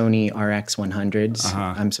 Sony RX100s.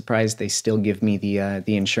 I'm surprised they still give me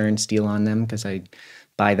the insurance deal on them, because I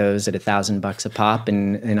buy those at $1,000 a pop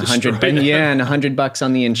and $100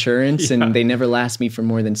 on the insurance, and they never last me for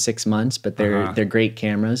more than 6 months. But they're great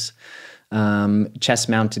cameras. Chest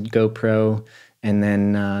mounted GoPro, and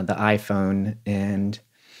then the iPhone, and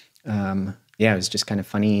it was just kind of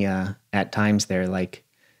funny at times there, like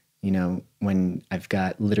when I've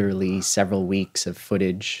got literally several weeks of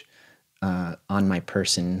footage on my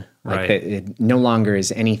person, like it no longer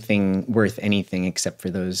is anything worth anything except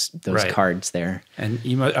for those cards there. And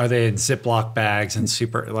are they in Ziploc bags and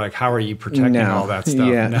super, like, how are you protecting all that stuff?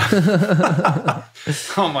 Yeah.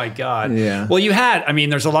 Oh my God. Yeah. Well,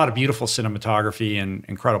 there's a lot of beautiful cinematography and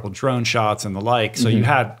incredible drone shots and the like. So you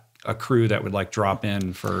had a crew that would like drop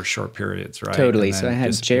in for short periods, right? Totally. So I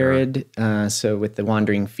had Jared, so with the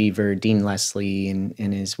Wandering Fever, Dean Leslie and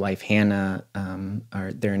his wife Hannah,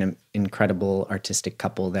 they're an incredible artistic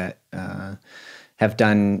couple that have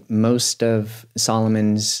done most of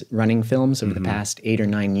Solomon's running films over the past 8 or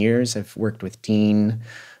 9 years. I've worked with Dean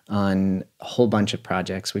on a whole bunch of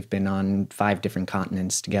projects. We've been on 5 different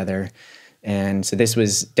continents together. And so this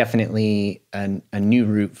was definitely a new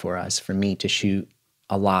route for me to shoot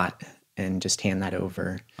a lot and just hand that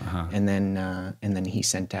over. And then he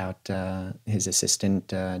sent out his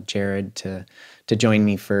assistant Jared to join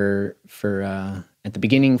me for at the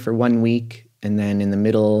beginning for 1 week, and then in the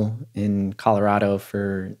middle in Colorado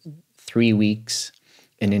for 3 weeks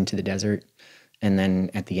and into the desert, and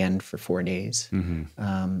then at the end for 4 days.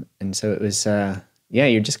 And so it was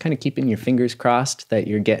you're just kind of keeping your fingers crossed that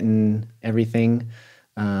you're getting everything.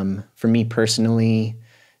 For me personally,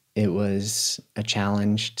 it was a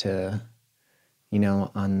challenge to,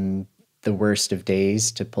 on the worst of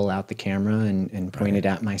days, to pull out the camera and point it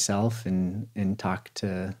at myself and talk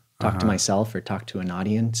to myself or talk to an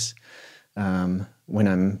audience. When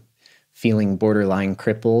I'm feeling borderline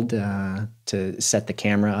crippled, to set the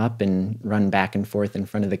camera up and run back and forth in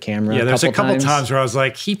front of the camera. Yeah, there's a couple times where I was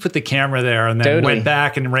like, he put the camera there and then went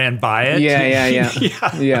back and ran by it.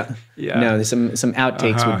 Yeah. No, some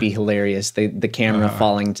outtakes would be hilarious. The camera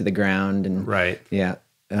falling to the ground and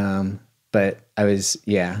but I was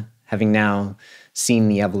having now seen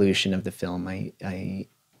the evolution of the film.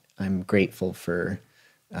 I'm grateful for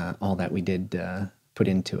all that we did put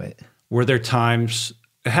into it. Were there times?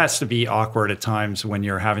 It has to be awkward at times when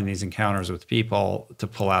you're having these encounters with people to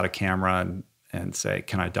pull out a camera and say,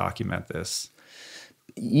 can I document this?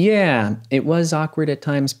 Yeah, it was awkward at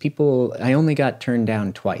times. I only got turned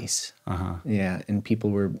down twice. Yeah, and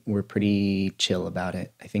people were pretty chill about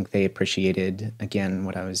it. I think they appreciated, again,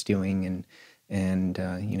 what I was doing, and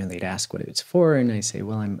they'd ask what it's for, and I say,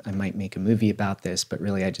 well, I might make a movie about this, but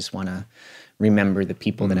really I just want to remember the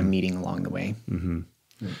people that I'm meeting along the way.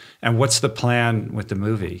 And what's the plan with the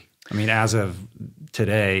movie? I mean, as of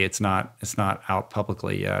today, it's not out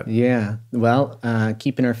publicly yet. Yeah. Well,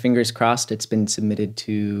 keeping our fingers crossed. It's been submitted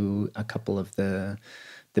to a couple of the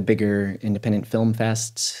the bigger independent film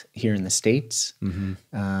fests here in the States.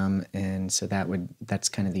 Mm-hmm. And so that's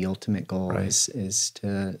kind of the ultimate goal, Right. is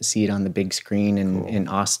to see it on the big screen in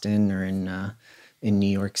Austin or in New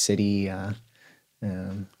York City.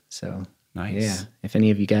 So Nice. yeah, if any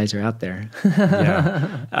of you guys are out there.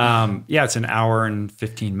 Yeah. Yeah, it's an hour and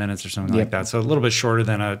 15 minutes or something like that. So a little bit shorter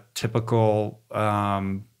than a typical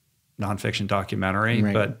nonfiction documentary,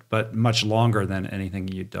 Right. but much longer than anything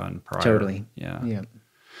you'd done prior. Totally. Yeah. Yeah.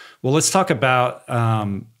 Well, let's talk about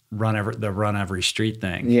the Run Every Street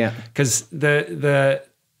thing. Yeah. Because the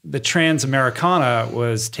Transamericana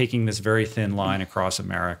was taking this very thin line across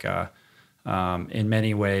America. In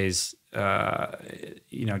many ways,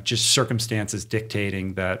 just circumstances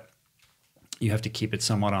dictating that you have to keep it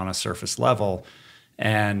somewhat on a surface level.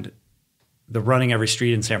 And the Running Every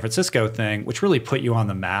Street in San Francisco thing, which really put you on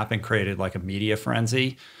the map and created like a media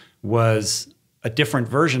frenzy, was a different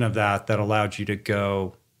version of that allowed you to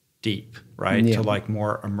go deep, right? Yeah. To like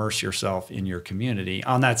more immerse yourself in your community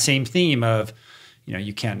on that same theme of,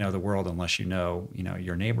 you can't know the world unless you know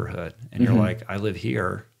your neighborhood. And you're like, I live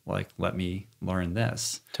here. Like, let me learn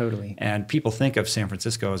this. Totally. And people think of San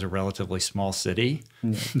Francisco as a relatively small city.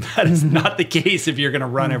 Yeah. That is not the case if you're going to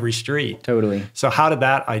run every street. Totally. So how did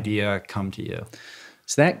that idea come to you?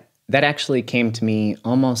 So that actually came to me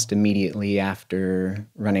almost immediately after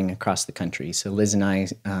running across the country. So Liz and I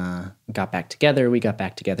got back together. We got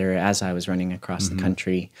back together as I was running across the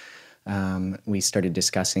country. We started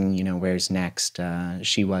discussing, where's next.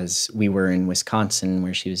 We were in Wisconsin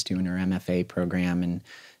where she was doing her MFA program,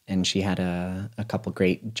 and she had a couple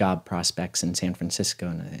great job prospects in San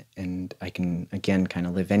Francisco, and I can again kind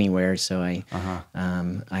of live anywhere. So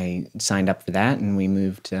I signed up for that, and we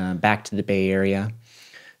moved back to the Bay Area,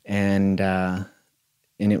 and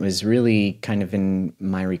it was really kind of in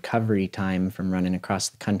my recovery time from running across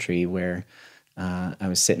the country where I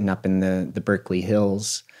was sitting up in the Berkeley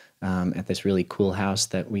Hills. At this really cool house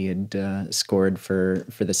that we had scored for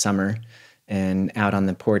the summer, and out on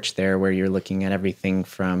the porch there where you're looking at everything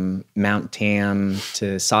from Mount Tam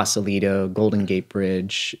to Sausalito, Golden Gate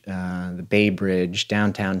Bridge, the Bay Bridge,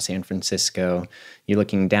 downtown San Francisco. You're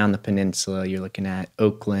looking down the peninsula, you're looking at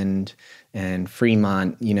Oakland and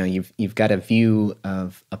Fremont. You've got a view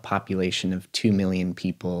of a population of 2 million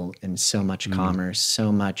people and so much commerce,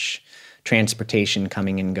 so much transportation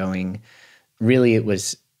coming and going. Really, it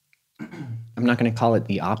was, I'm not going to call it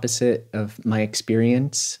the opposite of my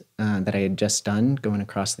experience that I had just done going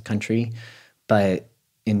across the country, but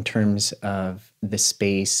in terms of the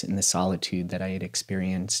space and the solitude that I had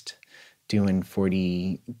experienced doing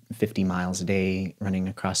 40, 50 miles a day running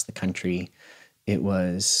across the country, it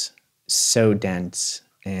was so dense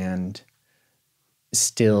and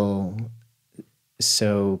still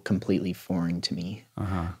so completely foreign to me.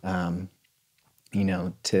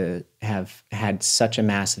 To have had such a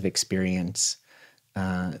massive experience,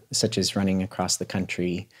 such as running across the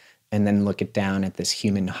country, and then look it down at this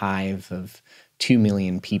human hive of 2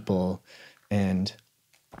 million people, and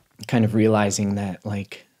kind of realizing that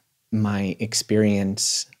like my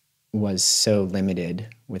experience was so limited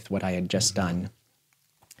with what I had just done,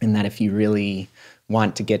 and that if you really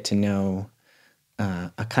want to get to know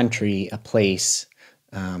a country, a place,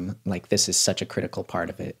 like this is such a critical part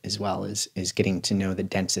of it as well, is getting to know the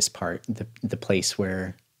densest part, the place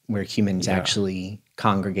where humans actually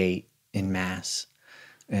congregate in mass.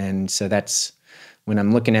 And so that's when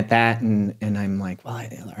I'm looking at that and I'm like, well,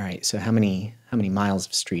 all right, so how many miles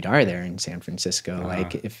of street are there in San Francisco?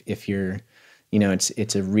 Like if you're,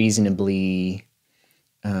 it's a reasonably,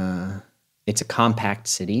 it's a compact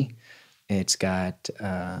city. It's got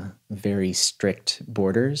very strict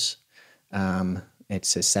borders.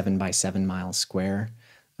 It's a 7 by 7 mile square.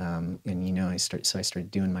 I started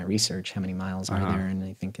doing my research. How many miles are there? And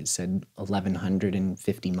I think it said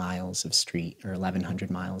 1,150 miles of street, or 1,100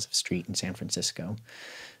 miles of street in San Francisco.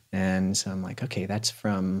 And so I'm like, okay, that's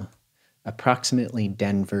from approximately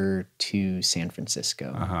Denver to San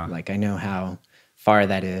Francisco. Like I know how far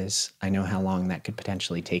that is. I know how long that could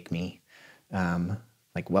potentially take me.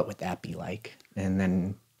 Like what would that be like? And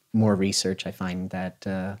then more research, I find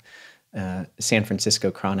that San Francisco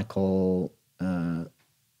Chronicle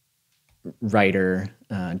writer,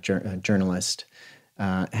 journalist,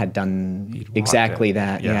 had done exactly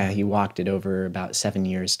that. Yeah, he walked it over about 7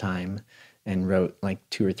 years' time and wrote like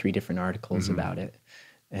 2 or 3 different articles about it.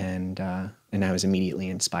 And I was immediately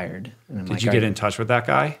inspired. And I'm Did you get in touch with that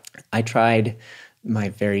guy? I tried my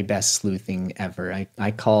very best sleuthing ever.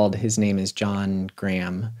 I called, his name is John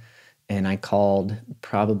Graham, and I called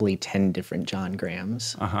probably 10 different John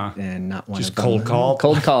Grahams, and not one just of them. cold call?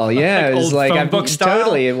 Cold call, yeah. Like it was old like phone book style?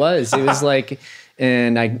 Totally, it was. It was like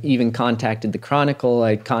And I even contacted the Chronicle.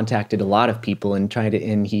 I contacted a lot of people and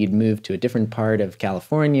and he'd moved to a different part of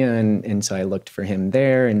California. And so I looked for him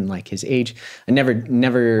there and like his age. I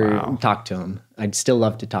never talked to him. I'd still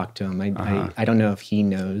love to talk to him. I don't know if he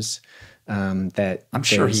knows that. I'm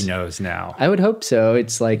sure he knows now. I would hope so.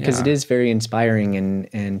 It's like, because it is very inspiring,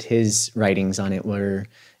 and his writings on it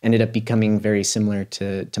ended up becoming very similar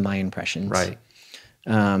to my impressions. Right.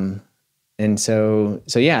 And so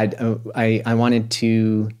yeah, I wanted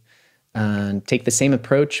to take the same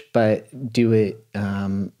approach, but do it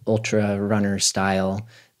ultra runner style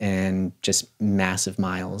and just massive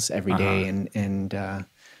miles every day,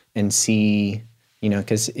 and see, you know,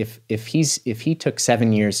 because if he took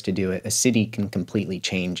 7 years to do it, a city can completely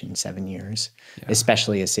change in 7 years,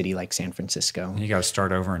 especially a city like San Francisco. You got to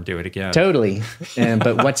start over and do it again. Totally.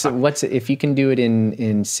 But what's if you can do it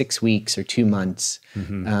in 6 weeks or 2 months?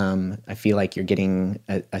 I feel like you're getting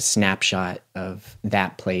a snapshot of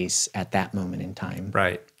that place at that moment in time.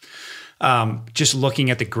 Right. Just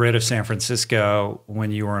looking at the grid of San Francisco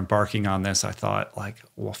when you were embarking on this, I thought, like,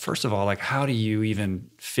 well, first of all, like, how do you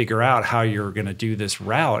even figure out how you're going to do this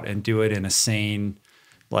route and do it in a sane,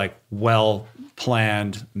 like,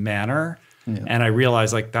 well-planned manner? Yeah. And I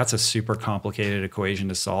realized, like, that's a super complicated equation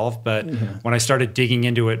to solve. But when I started digging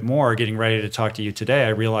into it more, getting ready to talk to you today, I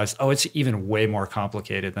realized, oh, it's even way more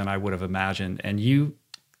complicated than I would have imagined. And you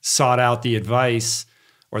sought out the advice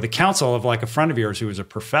or the counsel of like a friend of yours who was a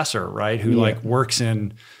professor, right? Who like works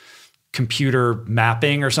in computer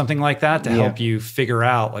mapping or something like that to help you figure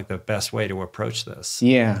out like the best way to approach this.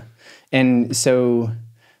 Yeah. And so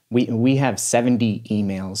we have 70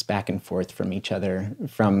 emails back and forth from each other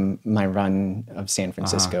from my run of San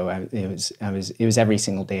Francisco. It was every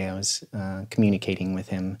single day I was communicating with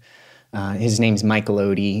him. His name's Michael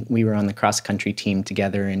Odie. We were on the cross country team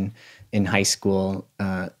together in high school.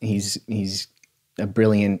 He's a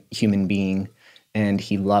brilliant human being, and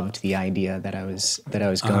he loved the idea that I was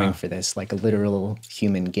going for this, like a literal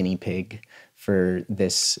human guinea pig for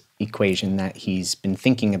this equation that he's been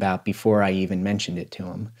thinking about before I even mentioned it to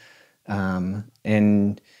him.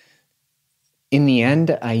 And in the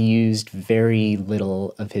end, I used very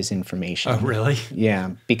little of his information. Oh, really?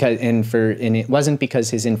 Yeah, and it wasn't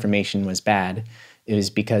because his information was bad. It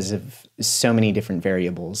was because of so many different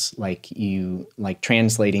variables, like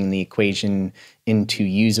translating the equation into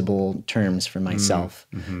usable terms for myself.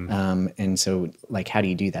 And so, like, how do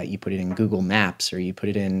you do that? You put it in Google Maps, or you put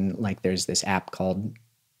it in, like, there's this app called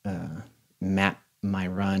Map My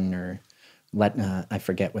Run, or I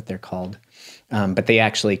forget what they're called. But they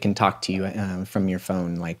actually can talk to you from your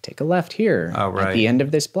phone, like, take a left here at the end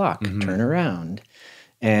of this block, turn around.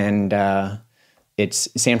 And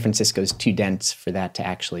San Francisco's too dense for that to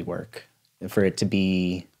actually work, for it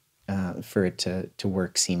to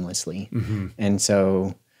work seamlessly. And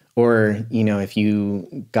so, or, you know, if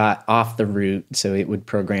you got off the route, so it would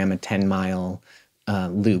program a 10-mile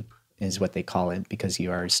loop is what they call it, because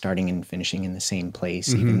you are starting and finishing in the same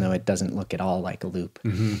place, even though it doesn't look at all like a loop.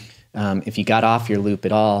 If you got off your loop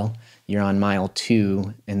at all, you're on mile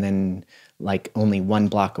 2, and then like only 1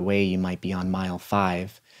 block away, you might be on mile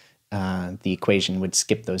 5. The equation would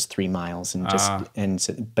skip those 3 miles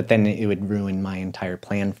but then it would ruin my entire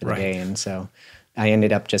plan for the day. And so I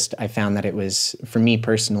ended up I found that it was, for me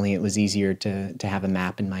personally, it was easier to have a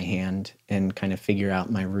map in my hand and kind of figure out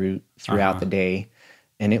my route throughout the day.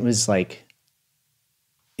 And it was like,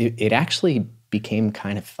 it actually became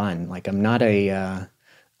kind of fun. Like, I'm not a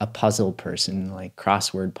puzzle person, like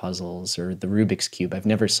crossword puzzles or the Rubik's Cube. I've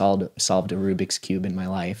never solved a Rubik's Cube in my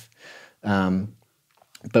life.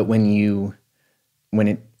 But when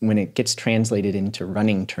it gets translated into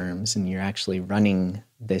running terms, and you're actually running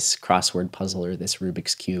this crossword puzzle or this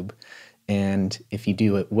Rubik's Cube, and if you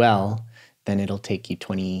do it well, then it'll take you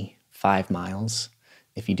 25 miles.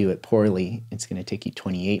 If you do it poorly, it's going to take you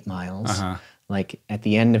 28 miles. Like, at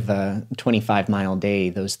the end of a 25-mile day,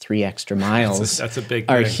 those 3 extra miles that's a big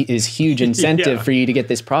is huge incentive for you to get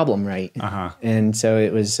this problem right. And so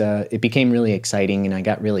it became really exciting, and I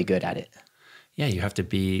got really good at it. Yeah, you have to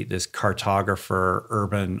be this cartographer,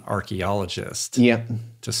 urban archaeologist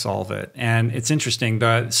to solve it. And it's interesting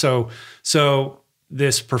that so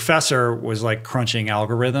this professor was like crunching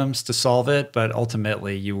algorithms to solve it, but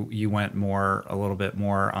ultimately you went a little bit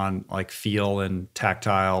more on like feel and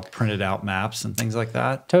tactile printed out maps and things like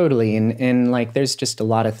that. Totally. And like, there's just a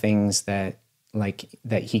lot of things that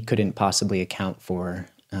he couldn't possibly account for.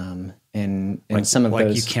 And some of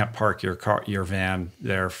those, you can't park your van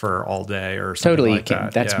there for all day or something like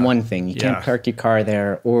that. That's one thing. You can't park your car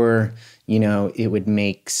there, or, you know, it would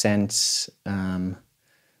make sense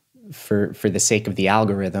for the sake of the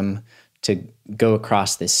algorithm to go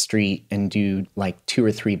across this street and do like 2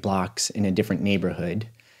 or 3 blocks in a different neighborhood,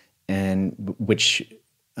 and which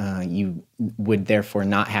you would therefore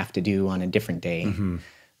not have to do on a different day,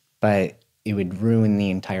 but it would ruin the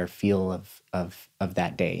entire feel of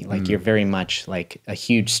that day. Like you're very much like a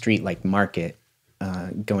huge street like market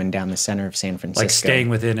going down the center of San Francisco. Like staying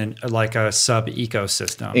within like a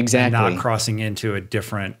sub-ecosystem. Exactly. And not crossing into a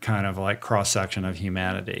different kind of like cross-section of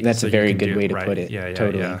humanity. That's a very good way to put it. Yeah,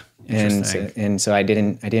 totally. Yeah. And so I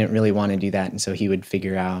didn't really want to do that. And so he would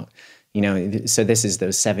figure out, so this is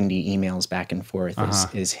those 70 emails back and forth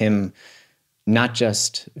is him not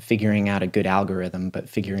just figuring out a good algorithm, but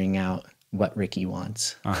figuring out what Rickey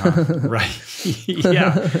wants. Right.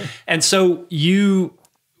 Yeah. And so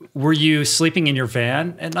were you sleeping in your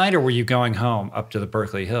van at night, or were you going home up to the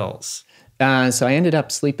Berkeley Hills? So I ended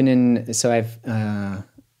up sleeping in, so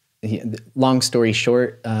long story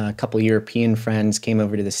short, a couple European friends came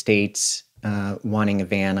over to the States wanting a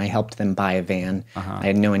van. I helped them buy a van. I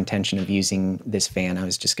had no intention of using this van. I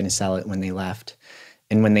was just going to sell it when they left.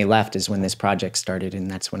 And when they left is when this project started, and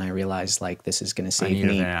that's when I realized, like, this is going to save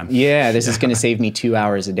me. This is going to save me 2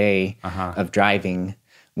 hours a day of driving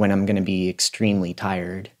when I'm going to be extremely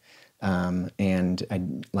tired, and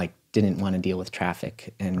I didn't want to deal with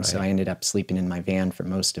traffic, and so I ended up sleeping in my van for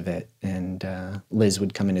most of it. And Liz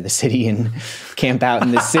would come into the city and camp out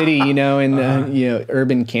in the city,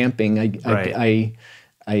 urban camping.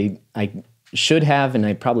 I should have, and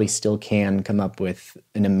I probably still can, come up with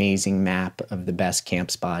an amazing map of the best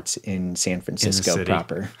camp spots in San Francisco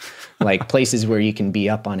proper. Like places where you can be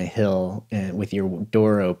up on a hill with your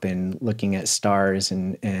door open, looking at stars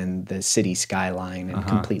and the city skyline, and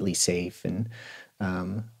completely safe. And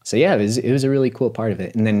it was a really cool part of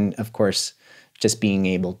it. And then, of course, just being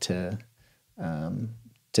able to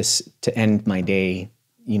end my day,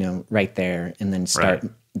 right there, and then start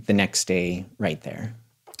the next day right there.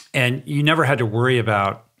 And you never had to worry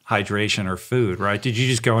about hydration or food, right? Did you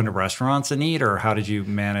just go into restaurants and eat, or how did you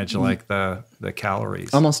manage like the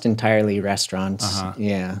calories? Almost entirely restaurants.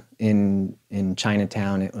 Yeah. In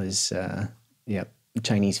Chinatown, it was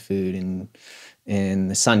Chinese food, and in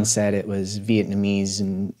the Sunset, it was Vietnamese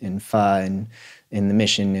and pho, and in the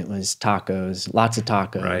Mission, it was tacos, lots of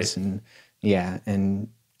tacos, and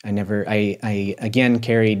I again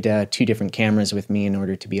carried 2 different cameras with me in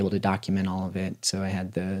order to be able to document all of it. So I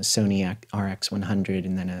had the Sony RX100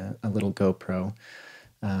 and then a little GoPro,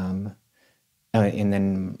 and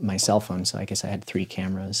then my cell phone. So I guess I had 3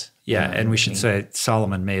 cameras. Yeah, and we should say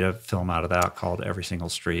Solomon made a film out of that called Every Single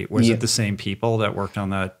Street. Was it the same people that worked on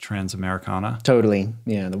the Transamericana? Totally.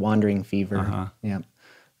 Yeah, The Wandering Fever. Yeah.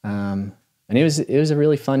 And it was a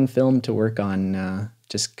really fun film to work on.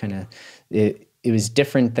 Just kind of it was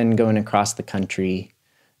different than going across the country,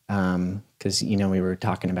 because we were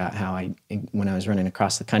talking about how when I was running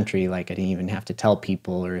across the country, like I didn't even have to tell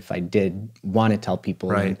people, or if I did want to tell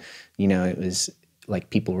people, and, it was like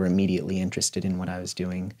people were immediately interested in what I was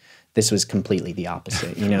doing. This was completely the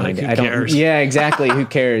opposite. Like, who cares? Yeah, exactly. Who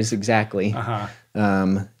cares? Exactly.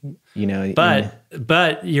 But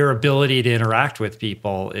your ability to interact with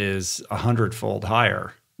people is 100-fold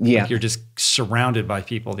higher. Yeah. Like you're just surrounded by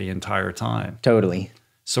people the entire time. Totally.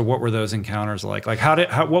 So what were those encounters like? Like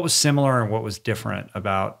what was similar and what was different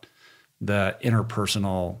about the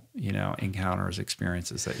interpersonal, encounters,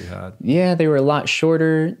 experiences that you had? Yeah, they were a lot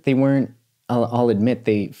shorter. They weren't, I'll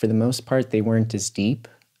admit, for the most part, they weren't as deep.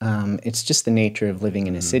 It's just the nature of living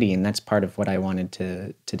in a city. And that's part of what I wanted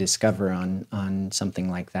to discover on something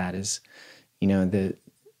like that is, the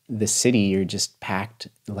city, you're just packed,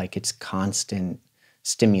 like it's constant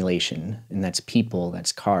stimulation, and that's people,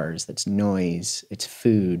 that's cars, that's noise, it's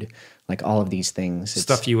food, like all of these things.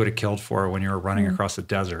 Stuff you would have killed for when you were running across the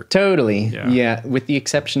desert. Totally. Yeah. With the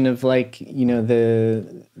exception of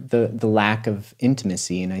the lack of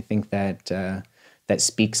intimacy. And I think that that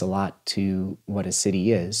speaks a lot to what a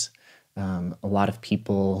city is. A lot of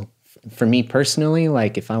people, for me personally,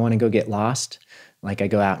 like if I want to go get lost, like I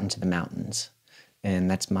go out into the mountains, and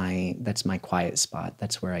that's my quiet spot.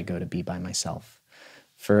 That's where I go to be by myself.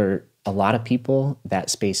 For a lot of people,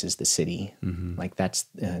 that space is the city. Like that's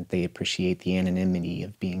they appreciate the anonymity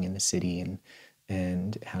of being in the city,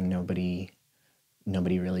 and how nobody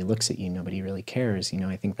really looks at you, nobody really cares.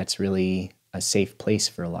 I think that's really a safe place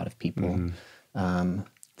for a lot of people.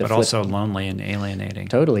 But also lonely and alienating.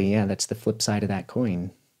 Totally, yeah. That's the flip side of that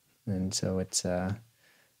coin. And so it's it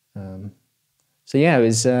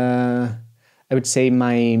was. I would say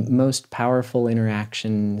my most powerful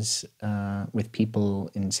interactions with people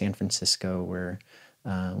in San Francisco were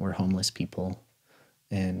homeless people,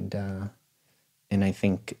 and And I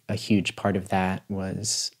think a huge part of that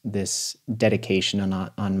was this dedication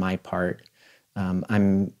on my part.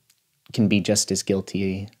 Can be just as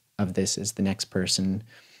guilty of this as the next person,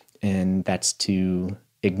 and that's to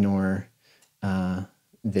ignore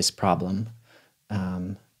this problem.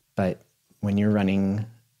 But when you're running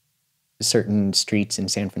certain streets in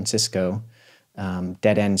San Francisco,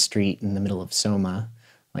 dead end street in the middle of Soma,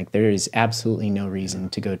 like there is absolutely no reason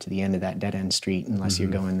to go to the end of that dead end street unless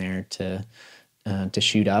you're going there to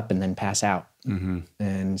shoot up and then pass out.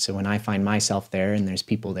 And so when I find myself there and there's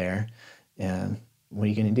people there, what are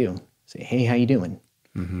you going to do? Say, hey, how you doing?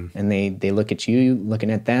 And they look at you,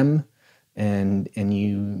 looking at them, and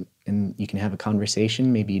you can have a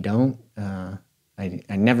conversation. Maybe you don't. I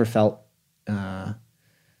never felt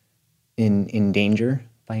in danger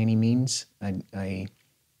by any means. I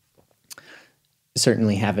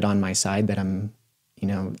certainly have it on my side that I'm,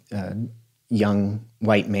 a young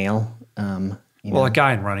white male. A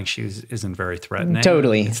guy in running shoes isn't very threatening.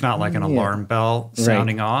 Totally. It's not like an alarm bell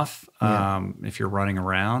sounding off if you're running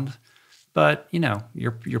around. But,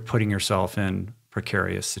 you're putting yourself in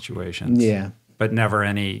precarious situations. Yeah. But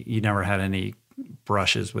you never had any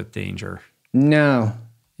brushes with danger. No.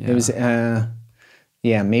 Yeah. It was,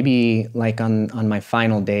 maybe like on my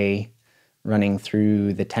final day running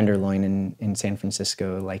through the Tenderloin in San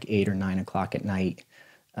Francisco, like 8 or 9 o'clock at night,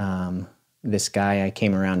 this guy, I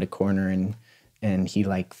came around a corner and he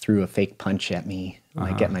like threw a fake punch at me,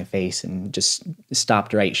 like at my face, and just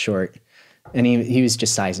stopped right short. And he was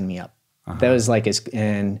just sizing me up. That was like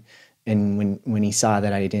and when he saw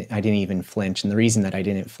that I didn't even flinch. And the reason that I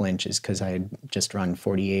didn't flinch is because I had just run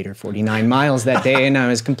 48 or 49 miles that day, and I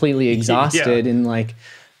was completely exhausted. And like,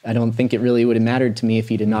 I don't think it really would have mattered to me if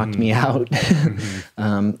he'd have knocked me out.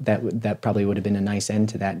 That probably would have been a nice end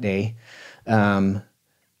to that day.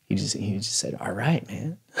 He just said, "All right,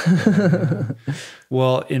 man."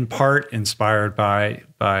 Well, in part inspired by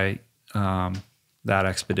that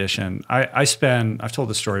expedition, I've told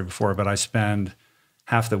this story before, but I spend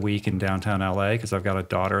half the week in downtown LA because I've got a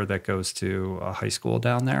daughter that goes to a high school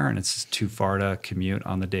down there, and it's too far to commute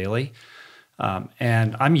on the daily.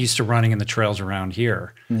 And I'm used to running in the trails around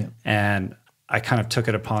here. Yeah. And I kind of took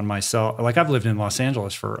it upon myself. Like, I've lived in Los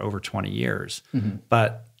Angeles for over 20 years,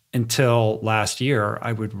 but until last year,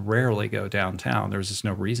 I would rarely go downtown. There's just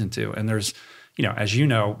no reason to. And there's, as you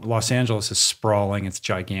know, Los Angeles is sprawling, it's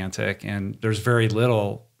gigantic, and there's very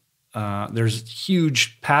little, there's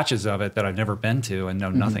huge patches of it that I've never been to and know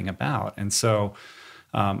nothing about. And so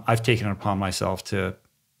I've taken it upon myself to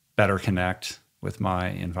better connect with my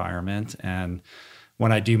environment. And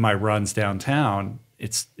when I do my runs downtown,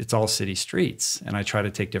 it's all city streets, and I try to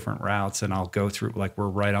take different routes, and I'll go through, like, we're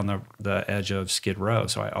right on the edge of Skid Row.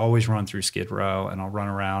 So I always run through Skid Row, and I'll run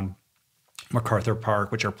around MacArthur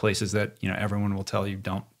Park, which are places that, everyone will tell you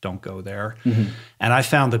don't go there. And I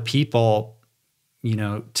found the people,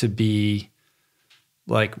 to be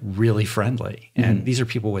like really friendly. And these are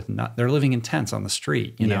people they're living in tents on the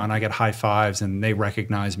street, and I get high fives and they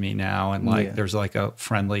recognize me now. And there's like a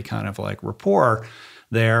friendly kind of like rapport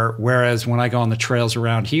there. Whereas when I go on the trails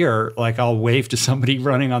around here, like, I'll wave to somebody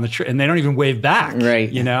running on the trail and they don't even wave back,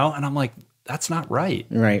 right? And I'm like, that's not right.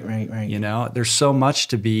 Right. There's so much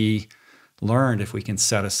to be learned if we can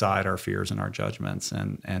set aside our fears and our judgments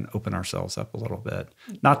and open ourselves up a little bit.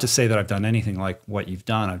 Not to say that I've done anything like what you've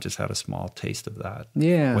done. I've just had a small taste of that.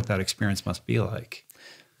 Yeah. What that experience must be like.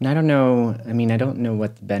 And I don't know, I don't know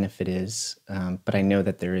what the benefit is, but I know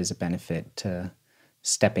that there is a benefit to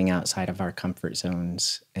stepping outside of our comfort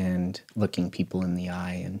zones and looking people in the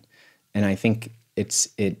eye. And I think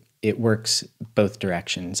it works both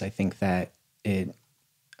directions. I think that it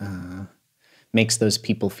makes those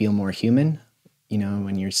people feel more human.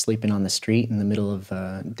 When you're sleeping on the street in the middle of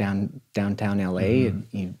downtown LA,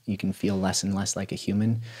 you can feel less and less like a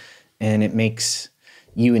human. And it makes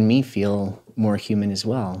you and me feel more human as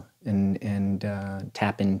well, and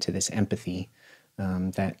tap into this empathy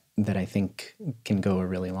that I think can go a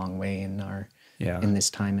really long way in this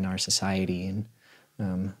time in our society, and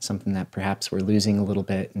something that perhaps we're losing a little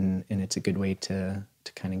bit, and it's a good way to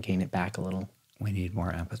kind of gain it back a little. We need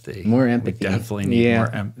more empathy. More empathy. We definitely need more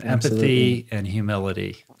empathy absolutely. And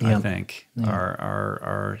humility, I think,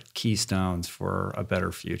 are keystones for a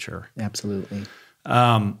better future. Absolutely.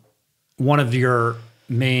 One of your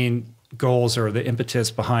main goals, or the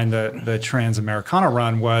impetus behind the Transamericana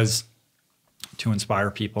run, was to inspire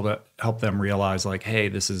people, to help them realize, like, hey,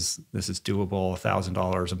 this is doable,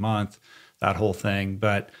 $1,000 a month, that whole thing.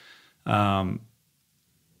 But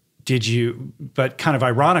but kind of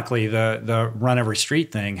ironically, the Run Every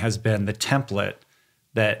Street thing has been the template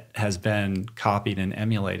that has been copied and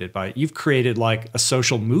emulated by, you've created like a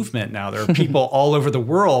social movement now. There are people all over the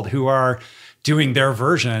world who are doing their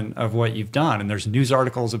version of what you've done. And there's news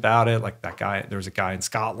articles about it. Like that guy, there was a guy in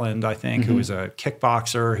Scotland, I think, who was a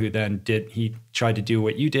kickboxer who then he tried to do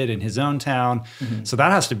what you did in his own town. So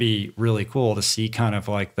that has to be really cool to see kind of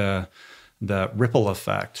like the ripple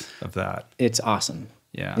effect of that. It's awesome.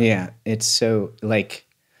 Yeah. Yeah. It's so like,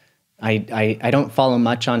 I don't follow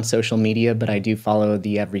much on social media, but I do follow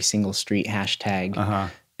the every single street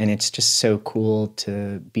hashtag. And it's just so cool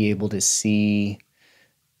to be able to see,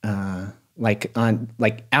 like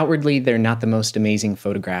outwardly, they're not the most amazing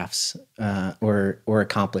photographs or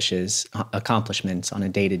accomplishments on a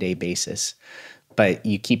day-to-day basis, but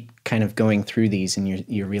you keep kind of going through these, and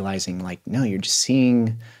you're realizing like, no, you're just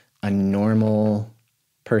seeing a normal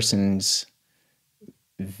person's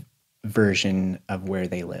version of where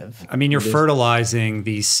they live. I mean, you're fertilizing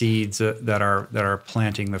these seeds that are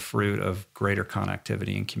planting the fruit of greater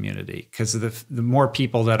connectivity and community. Because the more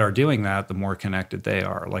people that are doing that, the more connected they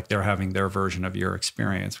are. Like they're having their version of your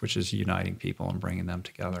experience, which is uniting people and bringing them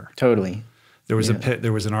together. Totally. There was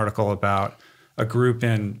there was an article about a group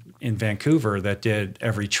in Vancouver that did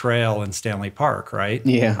every trail in Stanley Park, right?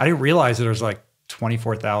 Yeah. I didn't realize that there was like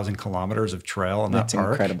 24,000 kilometers of trail in that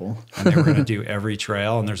park. That's incredible. And they were going to do every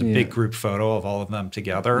trail, and there's a big group photo of all of them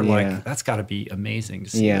together. Yeah. Like that's got to be amazing to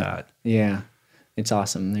see that. Yeah. It's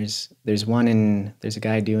awesome. There's a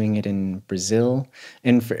guy doing it in Brazil,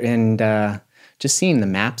 and just seeing the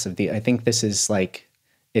maps of I think this is like,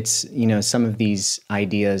 it's, some of these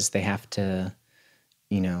ideas, they have to,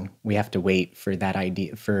 we have to wait for that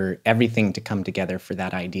idea, for everything to come together for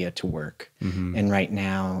that idea to work. And right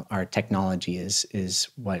now, our technology is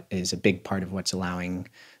what is a big part of what's allowing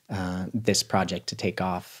this project to take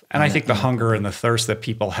off. And I think the hunger and the thirst that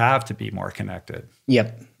people have to be more connected.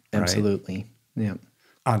 Yep, absolutely. Right? Yep.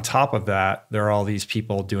 On top of that, there are all these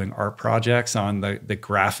people doing art projects on the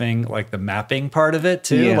graphing, like the mapping part of it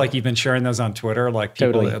too. Yeah. Like you've been sharing those on Twitter, like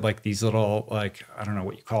people like these little, like, I don't know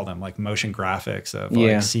what you call them, like motion graphics of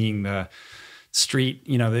like seeing the street,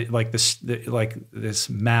 like this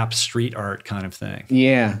map street art kind of thing.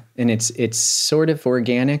 Yeah. And it's sort of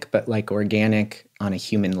organic, but like organic on a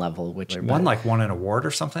human level, which won an award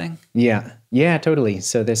or something. Yeah. Yeah, totally.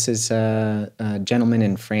 So this is a gentleman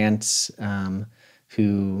in France,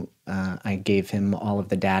 who I gave him all of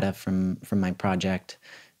the data from my project,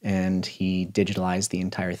 and he digitalized the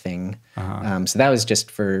entire thing. So that was just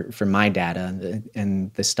for my data,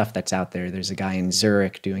 and the stuff that's out there. There's a guy in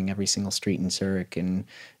Zurich doing every single street in Zurich, and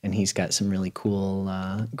he's got some really cool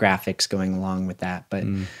graphics going along with that. But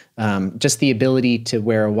just the ability to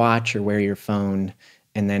wear a watch or wear your phone,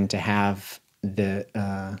 and then to have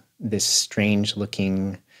this strange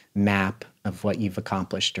looking map of what you've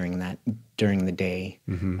accomplished during the day,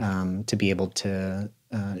 to be able to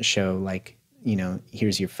show, like,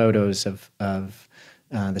 here's your photos of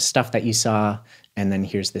the stuff that you saw, and then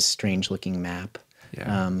here's this strange looking map.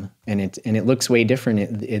 And it looks way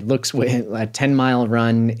different. It looks way, a 10-mile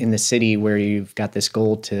run in the city where you've got this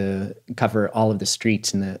goal to cover all of the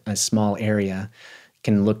streets in a small area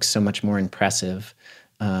can look so much more impressive,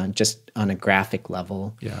 just on a graphic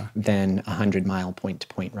level, than a 100-mile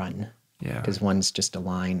point-to-point run. Yeah, because one's just a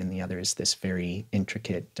line and the other is this very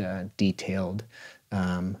intricate, detailed,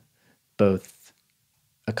 both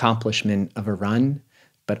accomplishment of a run,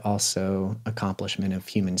 but also accomplishment of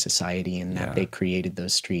human society, and that they created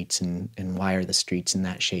those streets and why are the streets in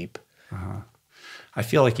that shape. I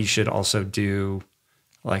feel like you should also do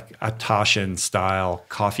like a Taschen style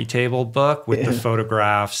coffee table book with the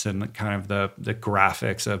photographs and kind of the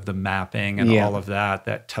graphics of the mapping and all of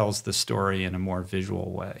that tells the story in a more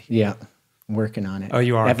visual way. Yeah. I'm working on it. Oh,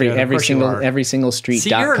 you are? Every single street.com. See,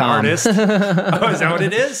 you're an artist. Oh, is that what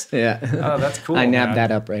it is? Yeah. Oh, that's cool. I nabbed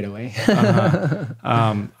that up right away. I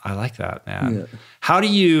like that, man. Yeah. How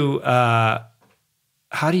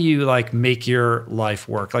do you like make your life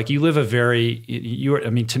work? Like you live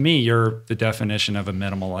to me, you're the definition of a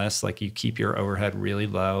minimalist. Like you keep your overhead really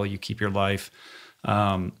low. You keep your life,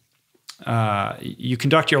 you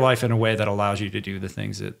conduct your life in a way that allows you to do the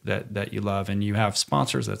things that you love, and you have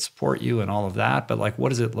sponsors that support you and all of that. But like, what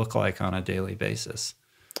does it look like on a daily basis?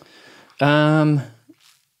 Sometimes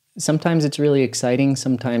it's really exciting.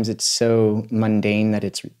 Sometimes it's so mundane that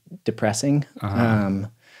it's depressing.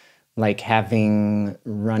 Like having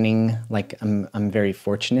running, like I'm very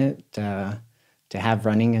fortunate to have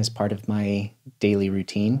running as part of my daily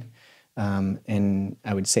routine. And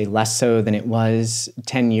I would say less so than it was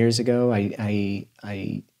 10 years ago. I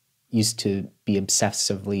used to be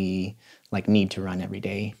obsessively like need to run every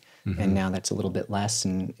day. And now that's a little bit less.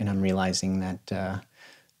 And I'm realizing that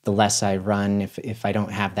the less I run, if I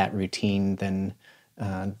don't have that routine, then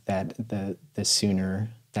that the sooner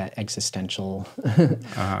that existential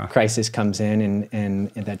crisis comes in, and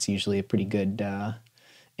that's usually a pretty good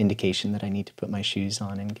indication that I need to put my shoes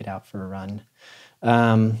on and get out for a run.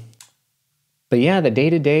 But yeah, the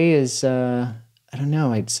day-to-day is, I don't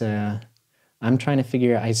know, it's, I'm trying to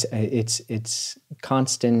figure out, it's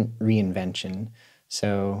constant reinvention.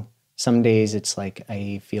 So some days it's like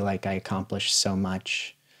I feel like I accomplish so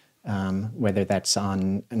much, whether that's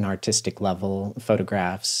on an artistic level,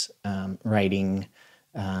 photographs, writing,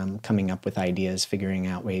 coming up with ideas, figuring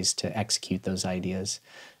out ways to execute those ideas.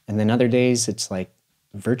 And then other days it's like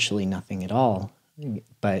virtually nothing at all.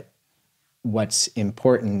 But what's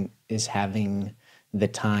important is having the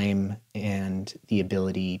time and the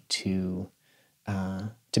ability to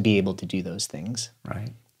be able to do those things.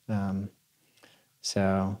 Right.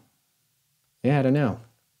 So, yeah, I don't know.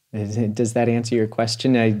 Does that answer your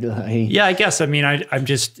question? Yeah, I guess. I mean, I'm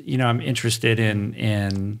just, I'm interested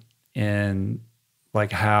in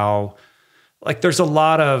like how, like there's a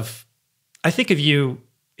lot of, I think of you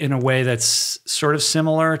in a way that's sort of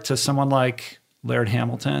similar to someone like Laird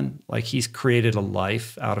Hamilton. Like he's created a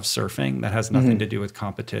life out of surfing that has nothing to do with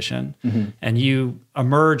competition. And you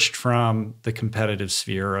emerged from the competitive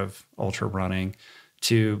sphere of ultra running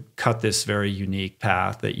to cut this very unique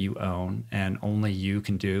path that you own, and only you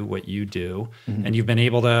can do what you do. And you've been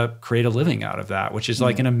able to create a living out of that, which is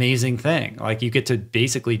like an amazing thing. Like you get to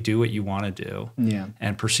basically do what you want to do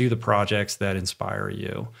and pursue the projects that inspire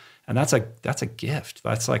you. And that's a gift.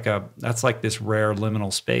 That's like this rare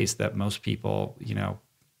liminal space that most people,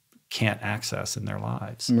 can't access in their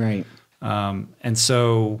lives. Right. And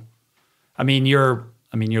so, I mean, you're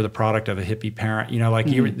the product of a hippie parent, like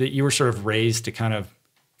you were sort of raised to kind of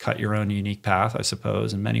cut your own unique path, I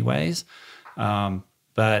suppose, in many ways.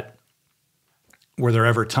 But were there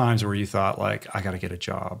ever times where you thought like, I got to get a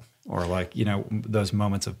job, or like, those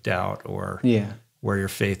moments of doubt, or where your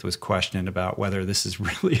faith was questioned about whether this is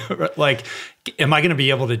really like, am I going to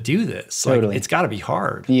be able to do this? Totally. Like, it's got to be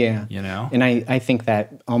hard. Yeah. And I think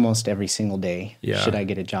that almost every single day, should I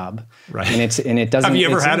get a job? Right. And it doesn't. Have you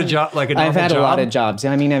ever had a job, like a normal I've had job? a lot of jobs.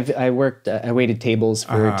 I mean, I waited tables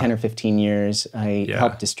for 10 or 15 years. I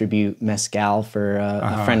helped distribute mezcal for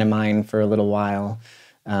a friend of mine for a little while.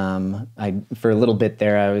 For a little bit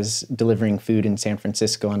there, I was delivering food in San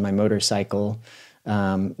Francisco on my motorcycle.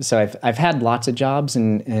 So I've had lots of jobs,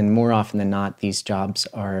 and more often than not, these jobs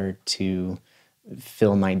are to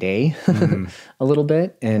fill my day a little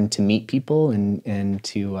bit, and to meet people, and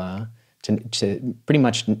to pretty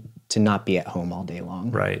much to not be at home all day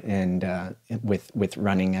long. Right. And with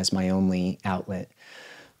running as my only outlet.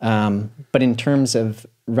 But in terms of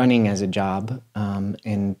running as a job,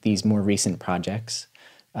 and these more recent projects,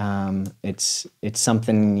 it's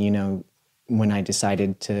something, when I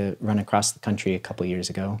decided to run across the country a couple years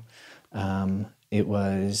ago, it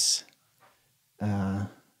was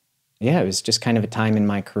just kind of a time in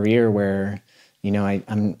my career where,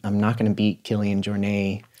 I'm not going to beat Kilian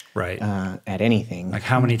Jornet at anything. Like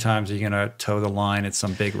how many times are you going to toe the line at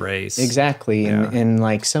some big race? Exactly. And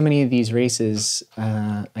like so many of these races,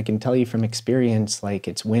 I can tell you from experience, like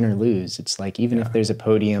it's win or lose. It's like, even if there's a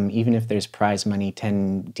podium, even if there's prize money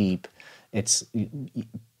 10 deep, it's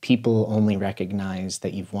people only recognize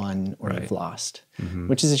that you've won or you've lost,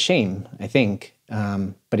 which is a shame, I think.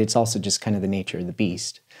 But it's also just kind of the nature of the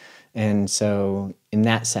beast. And so in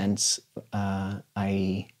that sense,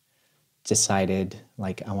 I decided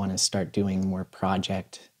like I want to start doing more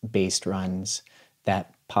project-based runs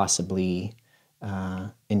that possibly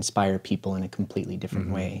inspire people in a completely different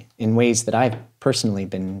way, in ways that I've personally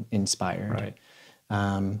been inspired. Right.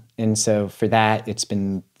 And so for that, it's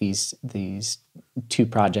been these two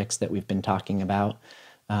projects that we've been talking about.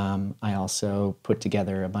 I also put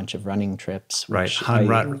together a bunch of running trips. Hut,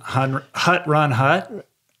 run, hut.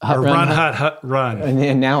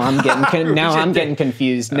 And now I'm getting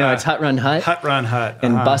confused. No, it's hut, run, hut. Hut, run, hut.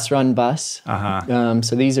 And bus, run, bus.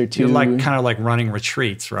 So these are two. You're kind of like running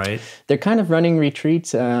retreats, right? They're kind of running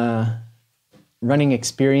retreats, running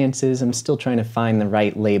experiences. I'm still trying to find the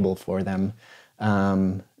right label for them.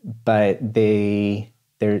 But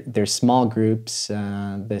they're small groups.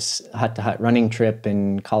 This hut-to-hut running trip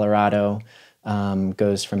in Colorado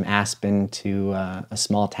goes from Aspen to a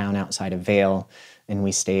small town outside of Vail, and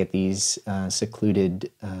we stay at these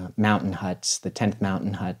secluded mountain huts, the 10th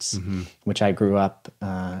Mountain Huts, which I grew up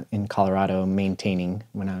in Colorado maintaining.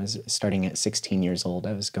 When I was starting at 16 years old,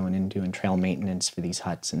 I was going in doing trail maintenance for these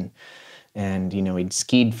huts, and we'd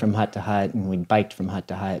skied from hut to hut, and we'd biked from hut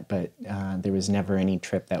to hut, but there was never any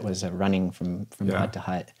trip that was a running from hut to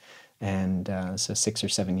hut. And so 6 or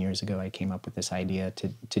 7 years ago, I came up with this idea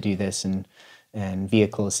to do this, and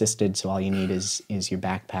vehicle assisted. So all you need is your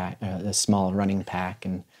backpack, a small running pack,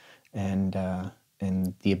 and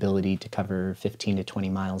the ability to cover 15 to 20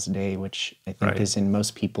 miles a day, which I think is in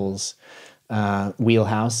most people's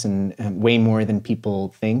wheelhouse, and way more than people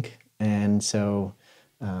think. And so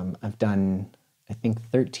I've done, I think,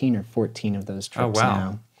 13 or 14 of those trips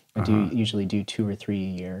now. I usually do 2 or 3 a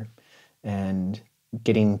year, and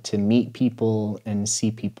getting to meet people and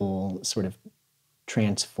see people sort of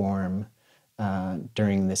transform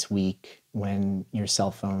during this week when your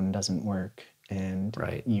cell phone doesn't work and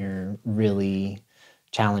you're really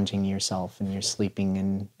challenging yourself and you're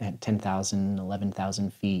sleeping at 10,000,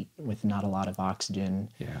 11,000 feet with not a lot of oxygen.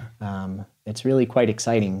 It's really quite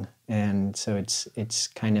exciting. And so it's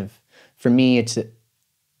kind of, for me, it's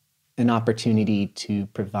an opportunity to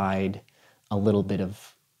provide a little bit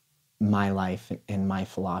of my life and my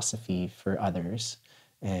philosophy for others.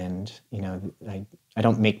 And, I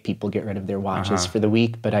don't make people get rid of their watches for the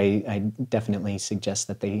week, but I definitely suggest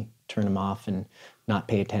that they turn them off and not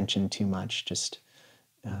pay attention too much. Just,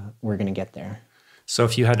 we're going to get there. So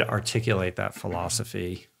if you had to articulate that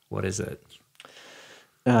philosophy, what is it?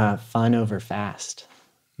 Fun over fast.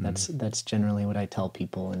 That's generally what I tell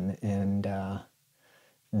people. And I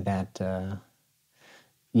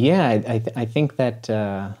think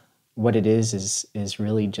that what it is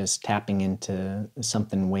really just tapping into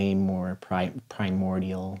something way more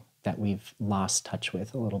primordial that we've lost touch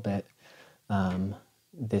with a little bit.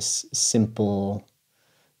 This simple,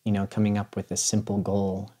 coming up with a simple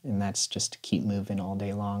goal, and that's just to keep moving all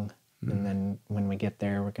day long. And then when we get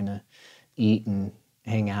there, we're going to eat and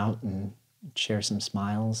hang out and share some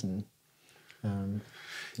smiles. And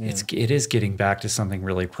it is getting back to something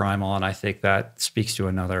really primal, and I think that speaks to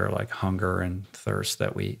another hunger and thirst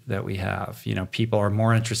that we have. People are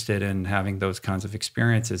more interested in having those kinds of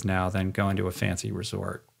experiences now than going to a fancy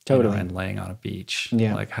resort, totally, and laying on a beach.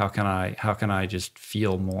 Yeah. How can I just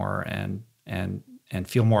feel more and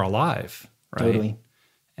feel more alive, right? Totally.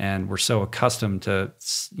 And we're so accustomed to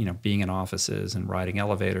being in offices and riding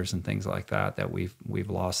elevators and things like that we've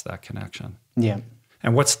lost that connection. Yeah.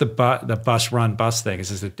 And what's the bus run bus thing?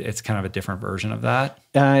 It's kind of a different version of that?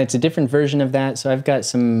 It's a different version of that. So I've got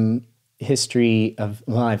some history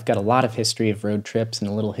I've got a lot of history of road trips and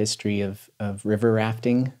a little history of river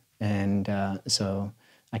rafting. And so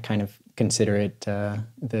I kind of consider it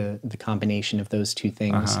the combination of those two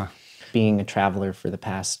things. Being a traveler for the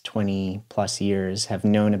past 20 plus years, have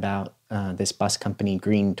known about this bus company,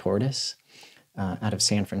 Green Tortoise, out of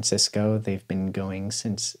San Francisco. They've been going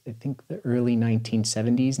since, I think, the early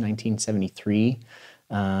 1970s, 1973.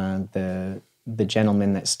 The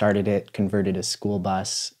gentleman that started it converted a school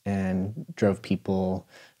bus and drove people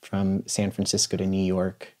from San Francisco to New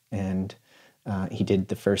York. And he did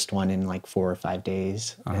the first one in 4 or 5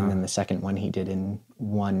 days. And then the second one he did in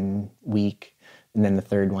 1 week. And then the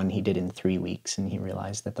third one he did in 3 weeks. And he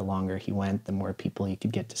realized that the longer he went, the more people he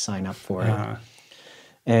could get to sign up for it.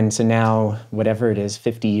 And so now, whatever it is,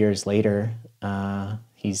 50 years later,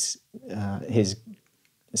 he's his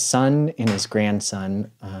son and his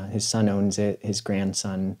grandson. His son owns it. His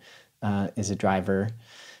grandson is a driver,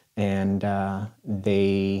 and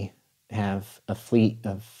they have a fleet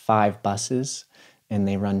of 5 buses, and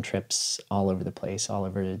they run trips all over the place, all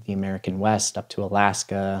over the American West, up to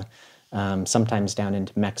Alaska, sometimes down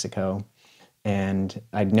into Mexico. And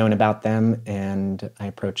I'd known about them, and I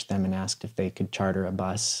approached them and asked if they could charter a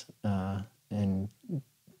bus and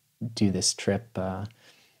do this trip.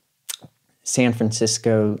 San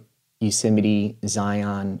Francisco, Yosemite,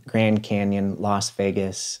 Zion, Grand Canyon, Las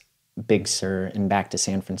Vegas, Big Sur, and back to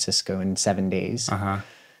San Francisco in 7 days.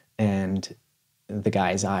 And the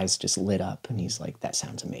guy's eyes just lit up, and he's like, that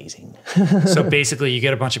sounds amazing. So basically you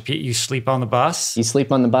get a bunch of people, you sleep on the bus? You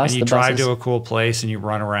sleep on the bus. And you drive to a cool place and you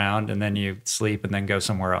run around, and then you sleep and then go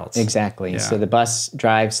somewhere else. Exactly. Yeah. So the bus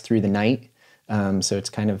drives through the night. So it's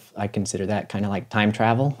kind of, I consider that kind of like time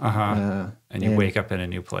travel. And you wake up in a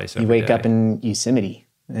new place every You wake day. up in Yosemite,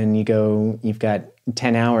 and you've got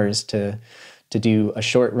 10 hours to do a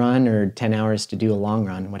short run or 10 hours to do a long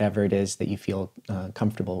run, whatever it is that you feel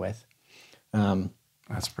comfortable with.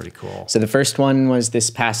 That's pretty cool. So the first one was this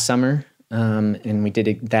past summer, and we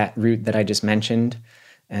did that route that I just mentioned,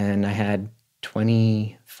 and I had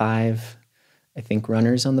 25, I think,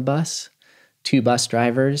 runners on the bus, 2 bus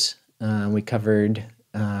drivers. We covered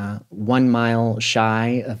 1 mile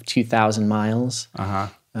shy of 2,000 miles.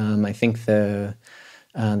 I think the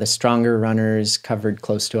stronger runners covered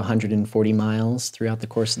close to 140 miles throughout the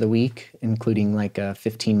course of the week, including a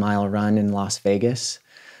 15-mile run in Las Vegas.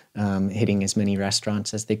 hitting as many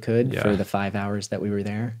restaurants as they could for the 5 hours that we were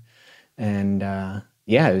there. And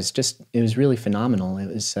it was really phenomenal. It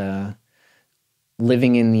was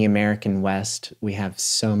living in the American West. We have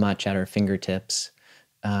so much at our fingertips.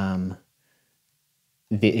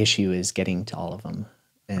 The issue is getting to all of them.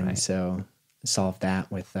 And so solve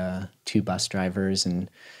that with 2 bus drivers and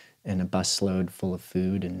a bus load full of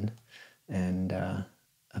food and a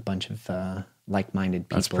bunch of like-minded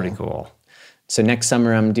people. That's pretty cool. So next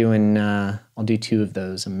summer I'm doing, I'll do 2 of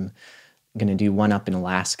those. I'm going to do one up in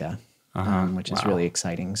Alaska, which is really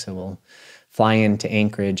exciting. So we'll fly into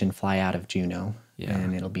Anchorage and fly out of Juneau. Yeah.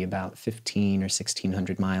 And it'll be about 1,500 or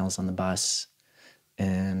 1,600 miles on the bus.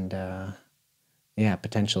 And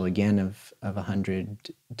potential again of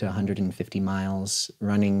 100 to 150 miles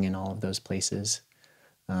running in all of those places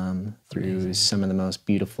through some of the most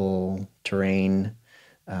beautiful terrain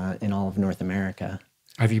in all of North America.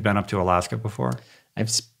 Have you been up to Alaska before?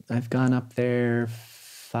 I've gone up there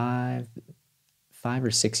 5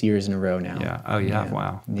 or 6 years in a row now. Yeah. Oh, yeah.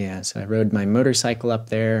 Wow. Yeah. So I rode my motorcycle up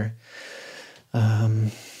there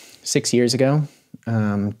 6 years ago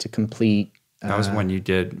to complete. That was when you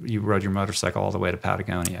rode your motorcycle all the way to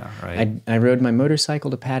Patagonia, right? I rode my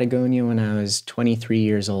motorcycle to Patagonia when I was 23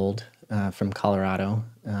 years old from Colorado.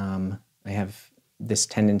 I have this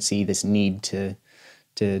tendency, this need to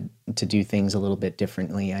do things a little bit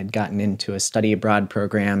differently. I'd gotten into a study abroad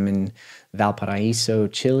program in Valparaiso,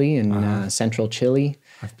 Chile, in central Chile.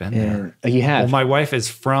 I've been there. You have? Well, my wife is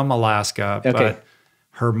from Alaska, but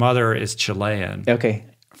her mother is Chilean. Okay.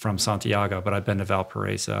 From Santiago, but I've been to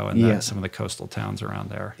Valparaiso and some of the coastal towns around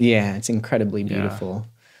there. Yeah, it's incredibly beautiful.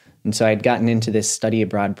 And so I'd gotten into this study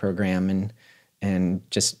abroad program and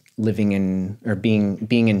just living in or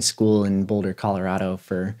being in school in Boulder, Colorado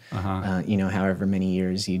for however many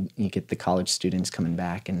years you get the college students coming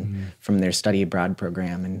back and from their study abroad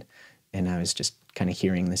program and I was just kind of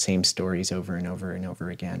hearing the same stories over and over and over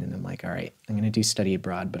again. And I'm like, all right, I'm going to do study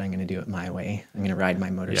abroad, but I'm going to do it my way. I'm going to ride my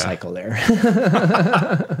motorcycle there.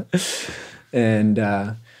 And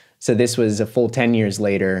so this was a full 10 years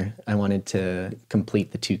later. I wanted to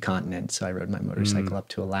complete the 2 continents. So I rode my motorcycle up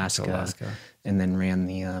to Alaska and then ran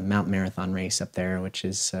the mountain marathon race up there, which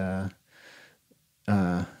is part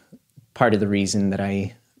of the reason that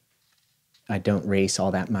I don't race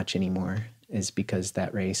all that much anymore. Is because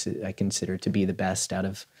that race I consider to be the best out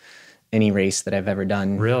of any race that I've ever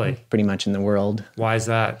done. Really? Pretty much in the world. Why is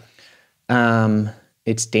that?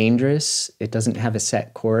 It's dangerous. It doesn't have a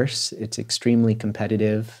set course. It's extremely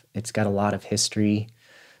competitive. It's got a lot of history.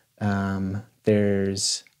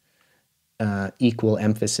 There's equal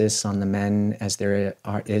emphasis on the men as there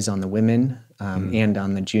is on the women and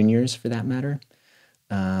on the juniors for that matter.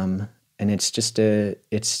 And it's just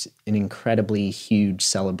it's an incredibly huge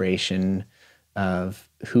celebration of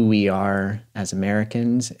who we are as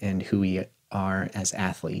Americans and who we are as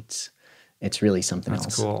athletes. It's really something else.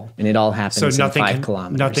 That's cool. And it all happens in 5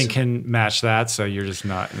 kilometers. Nothing can match that, so you're just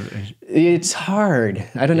not... It's hard.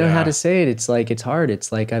 I don't know how to say it. It's hard.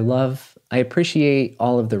 It's like I appreciate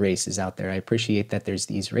all of the races out there. I appreciate that there's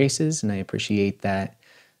these races, and I appreciate that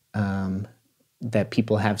that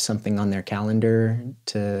people have something on their calendar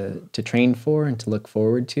to train for and to look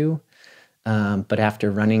forward to. But after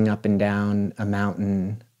running up and down a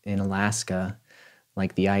mountain in Alaska,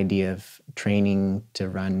 like the idea of training to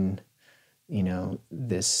run,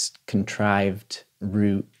 this contrived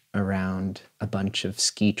route around a bunch of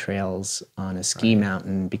ski trails on a ski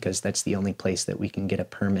mountain, because that's the only place that we can get a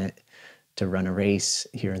permit to run a race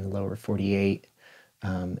here in the lower 48,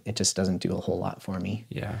 it just doesn't do a whole lot for me.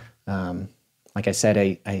 Yeah. Like I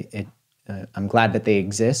said, I'm glad that they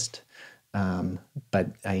exist, but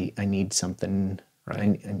I need something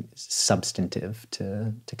substantive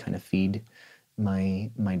to kind of feed my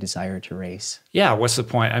desire to race. Yeah, what's the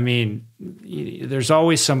point? I mean, there's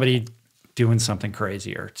always somebody doing something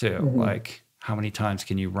crazier too. Mm-hmm. Like, how many times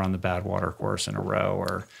can you run the Badwater course in a row,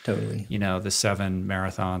 or totally, the 7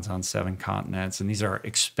 marathons on 7 continents? And these are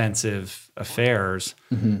expensive affairs.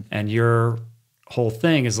 Mm-hmm. And your whole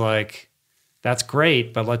thing is like, that's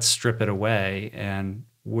great, but let's strip it away and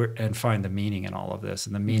find the meaning in all of this.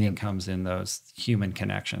 And the meaning comes in those human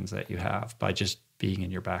connections that you have by just being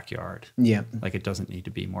in your backyard. Yeah. Like, it doesn't need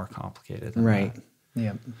to be more complicated than that.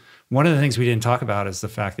 Yeah. One of the things we didn't talk about is the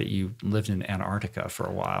fact that you lived in Antarctica for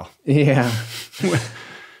a while. Yeah. It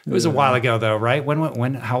was a while ago though, right?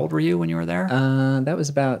 How old were you when you were there? That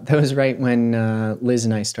was right when Liz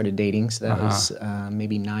and I started dating. So that was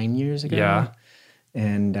maybe 9 years ago. Yeah.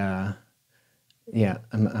 And I'm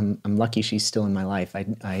lucky she's still in my life.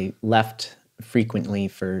 I left frequently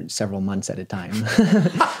for several months at a time.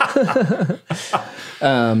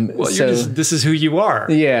 Well, this is who you are.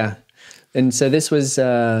 Yeah. And so this was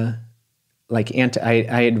like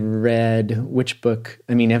I had read which book.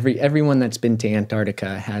 I mean, everyone that's been to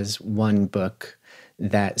Antarctica has one book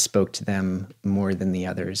that spoke to them more than the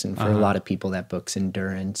others. And for a lot of people, that book's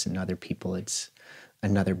Endurance, and other people, it's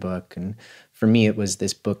another book. And for me, it was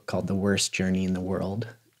this book called The Worst Journey in the World.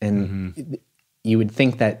 And you would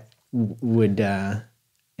think that would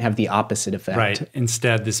have the opposite effect. Right.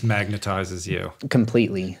 Instead, this magnetizes you.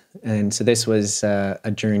 Completely. And so this was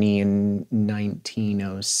a journey in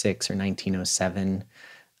 1906 or 1907.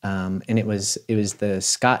 And it was the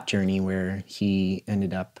Scott journey where he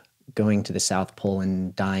ended up going to the South Pole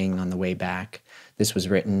and dying on the way back. This was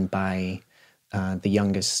written by the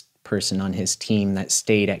youngest person on his team that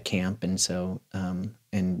stayed at camp. And so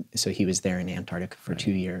he was there in Antarctica for 2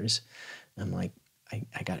 years. I'm like,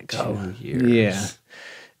 I gotta go. 2 years. Yeah.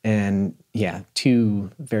 And yeah,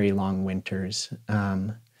 2 very long winters.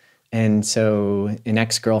 And so an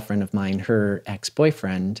ex-girlfriend of mine, her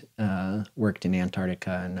ex-boyfriend, worked in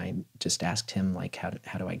Antarctica, and I just asked him, like, how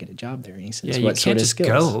do I get a job there? And he says, what sort of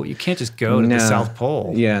skills? You can't just go to the South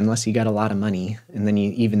Pole. Yeah, unless you got a lot of money. And then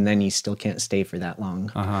you still can't stay for that long.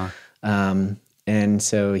 And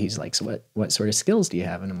so he's like, so what sort of skills do you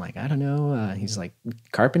have? And I'm like, I don't know. He's like,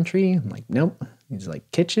 carpentry? I'm like, nope. He's like,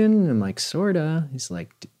 kitchen? I'm like, sorta. He's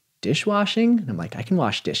like, dishwashing? And I'm like, I can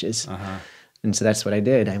wash dishes. And so that's what I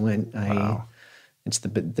did. I went. Wow. It's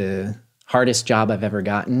the hardest job I've ever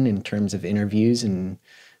gotten in terms of interviews and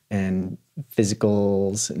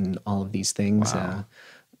physicals and all of these things. Wow.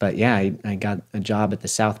 But yeah, I got a job at the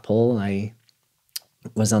South Pole. I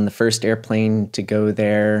was on the first airplane to go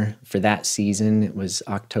there for that season. It was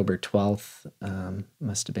October 12th,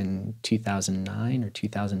 must have been 2009 or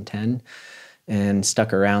 2010, and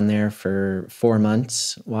stuck around there for 4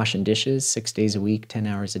 months, washing dishes 6 days a week, 10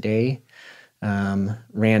 hours a day.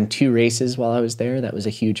 Ran 2 races while I was there. That was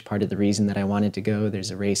a huge part of the reason that I wanted to go. There's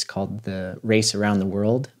a race called the Race Around the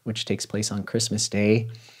World, which takes place on Christmas Day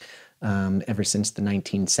ever since the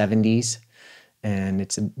 1970s. And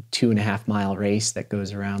it's a 2.5 mile race that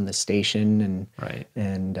goes around the station,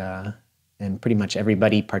 and pretty much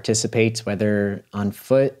everybody participates, whether on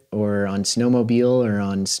foot or on snowmobile or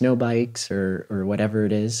on snow bikes or whatever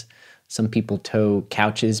it is. Some people tow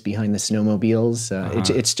couches behind the snowmobiles.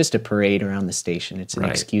 It's just a parade around the station. It's an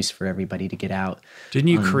excuse for everybody to get out. Didn't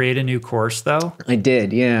you create a new course though? I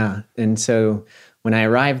did, yeah. And so when I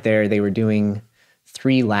arrived there, they were doing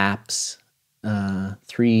 3 laps.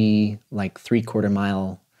 3 3/4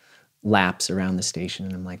 mile laps around the station.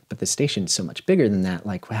 And I'm like, but the station's so much bigger than that.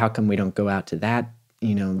 Like, how come we don't go out to that,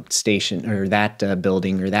 station or that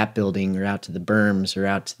building or out to the berms or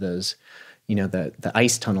out to those, the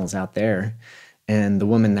ice tunnels out there. And the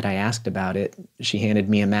woman that I asked about it, she handed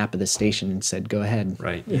me a map of the station and said, go ahead,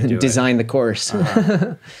 design the course.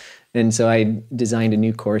 And so I designed a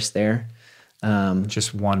new course there.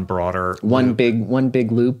 Just one broader one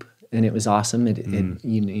big loop. And it was awesome. It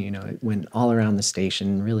went all around the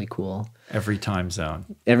station, really cool. Every time zone,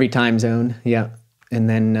 yeah. And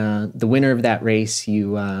then the winner of that race,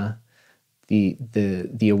 the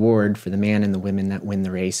award for the man and the women that win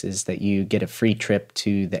the race is that you get a free trip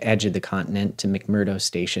to the edge of the continent to McMurdo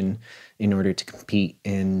Station in order to compete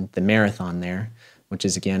in the marathon there, which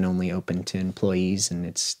is again only open to employees, and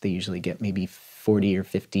they usually get maybe 40 or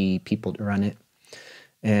 50 people to run it.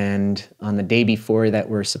 And on the day before that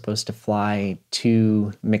we're supposed to fly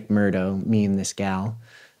to McMurdo, me and this gal,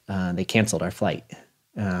 they canceled our flight.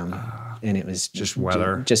 And it was just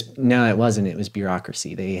weather. No, it wasn't. It was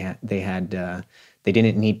bureaucracy. They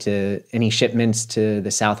didn't need any shipments to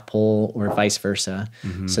the South Pole or vice versa.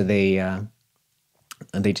 Mm-hmm. So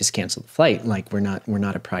they just canceled the flight. Like, we're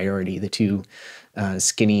not a priority. The 2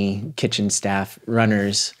 skinny kitchen staff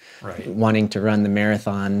runners wanting to run the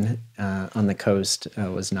marathon on the coast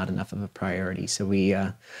was not enough of a priority. So we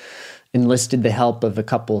enlisted the help of a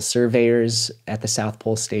couple surveyors at the South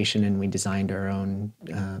Pole Station, and we designed our own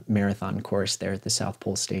marathon course there at the South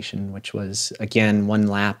Pole Station, which was, again, 1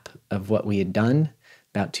 lap of what we had done,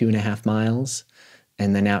 about 2.5 miles,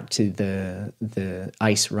 and then out to the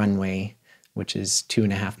ice runway, which is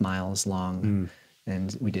 2.5 miles long.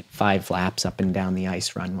 And we did 5 laps up and down the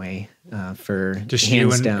ice runway for just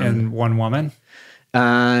hands you down. And one woman?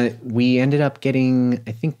 We ended up getting,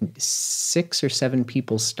 I think, 6 or 7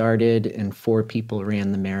 people started and 4 people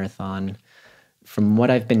ran the marathon. From what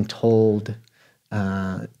I've been told,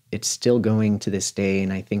 it's still going to this day,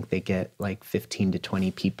 and I think they get like 15 to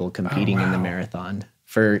 20 people competing in the marathon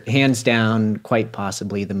for hands down, quite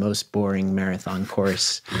possibly the most boring marathon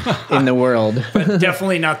course in the world. But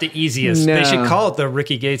definitely not the easiest. No. They should call it the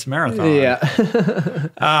Rickey Gates Marathon.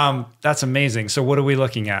 Yeah. That's amazing. So what are we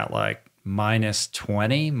looking at? Like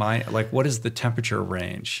 -20? Like what is the temperature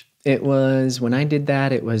range? It was, when I did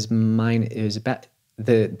that, it was about,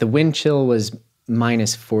 the wind chill was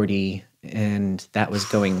 -40, and that was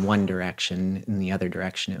going one direction. In the other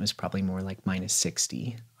direction, it was probably more like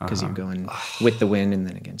 -60, because you're going with the wind and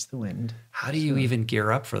then against the wind. How do you even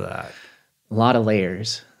gear up for that? A lot of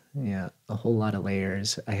layers. Yeah, a whole lot of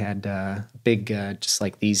layers. I had big, just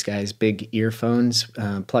like these guys, big earphones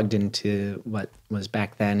plugged into what was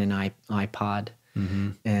back then an iPod.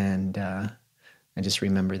 And I just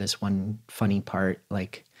remember this one funny part,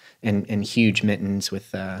 like, and huge mittens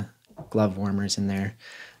with glove warmers in there.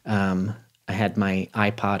 I had my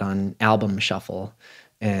iPod on album shuffle,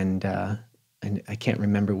 and I can't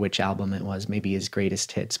remember which album it was, maybe his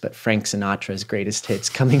greatest hits, but Frank Sinatra's greatest hits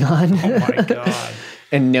coming on. Oh my God.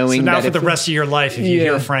 And knowing so now that for the rest of your life, if you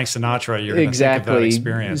hear Frank Sinatra, you're going to think of that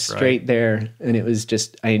experience, straight there. And it was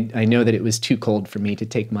just, I know that it was too cold for me to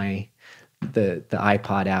take the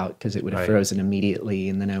iPod out, because it would have frozen immediately,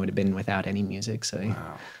 and then I would have been without any music. So I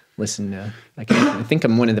listened to, I think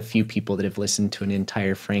I'm one of the few people that have listened to an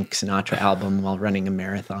entire Frank Sinatra album while running a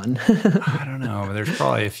marathon. I don't know. There's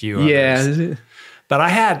probably a few others. Yeah. But I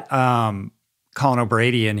had Colin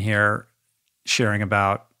O'Brady in here sharing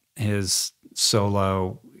about his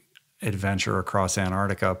solo adventure across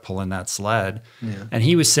Antarctica, pulling that sled. Yeah. And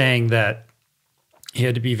he was saying that he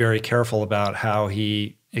had to be very careful about how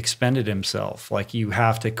he expended himself. Like, you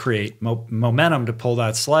have to create momentum to pull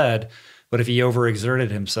that sled. But if he overexerted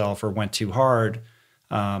himself or went too hard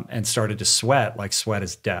and started to sweat, like, sweat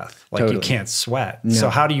is death. Like, you can't sweat. No. So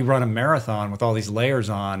how do you run a marathon with all these layers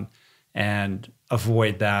on and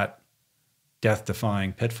avoid that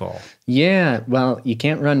death-defying pitfall? Yeah, well, you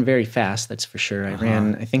can't run very fast, that's for sure. I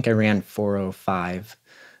think I ran 4:05,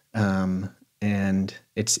 and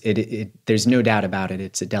there's no doubt about it.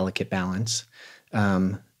 It's a delicate balance.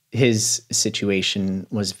 His situation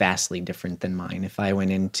was vastly different than mine. If I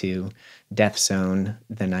went into death zone,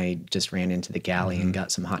 then I just ran into the galley and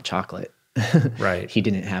got some hot chocolate. Right. He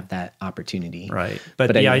didn't have that opportunity. Right.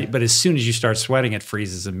 But as soon as you start sweating, it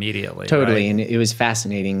freezes immediately. Totally. Right? And it was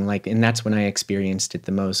fascinating. Like, and that's when I experienced it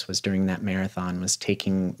the most, was during that marathon, was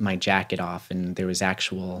taking my jacket off, and there was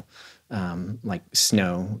actual like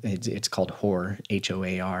snow. It's called HOAR,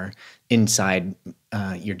 HOAR, inside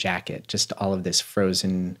your jacket. Just all of this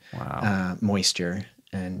frozen moisture.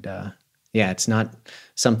 And it's not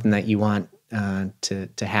something that you want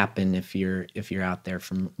to happen if you're out there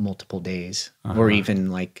for multiple days, or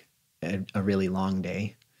even like a really long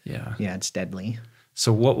day. Yeah, it's deadly.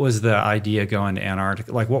 So what was the idea going to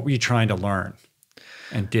Antarctica? Like, what were you trying to learn?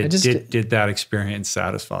 And did that experience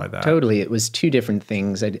satisfy that? Totally. It was two different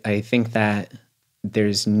things. I think that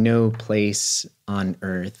there's no place on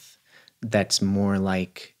Earth that's more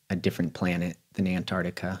like a different planet than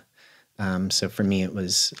Antarctica. So for me, it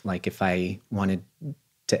was like, if I wanted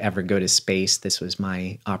to ever go to space, this was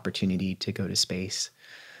my opportunity to go to space.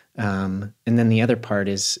 And then the other part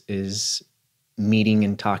is meeting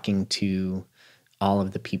and talking to all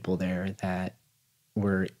of the people there that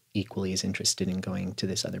were equally as interested in going to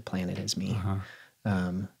this other planet as me.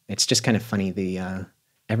 It's just kind of funny.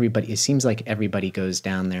 It seems like everybody goes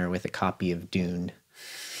down there with a copy of Dune.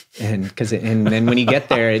 And then when you get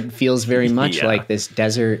there, it feels very much like this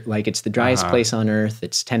desert. Like, it's the driest place on Earth.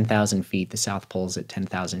 It's 10,000 feet. The South Pole's at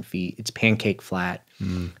 10,000 feet. It's pancake flat.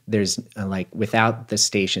 There's like, without the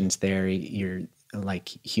stations there, you're like,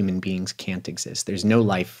 human beings can't exist. There's no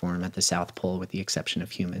life form at the South Pole with the exception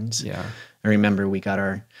of humans. Yeah, I remember we got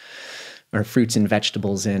our fruits and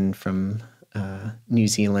vegetables in from New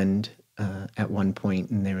Zealand at one point,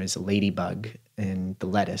 and there was a ladybug in the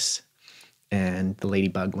lettuce. And the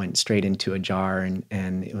ladybug went straight into a jar, and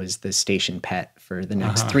it was the station pet for the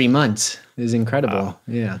next 3 months. It was incredible. Wow.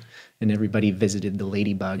 Yeah. And everybody visited the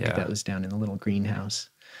ladybug that was down in the little greenhouse.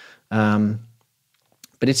 But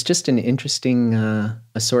it's just an interesting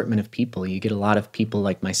assortment of people. You get a lot of people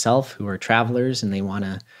like myself who are travelers, and they want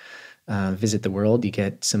to visit the world. You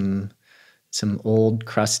get some old,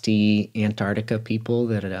 crusty Antarctica people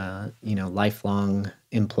that are, lifelong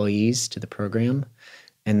employees to the program.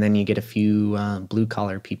 And then you get a few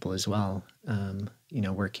blue-collar people as well,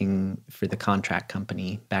 working for the contract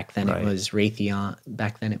company. Back then it was Raytheon.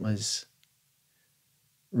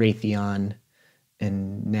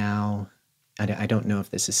 And now, I don't know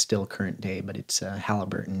if this is still current day, but it's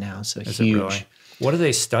Halliburton now. So is huge. It really? What are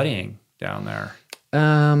they studying down there?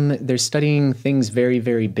 They're studying things very,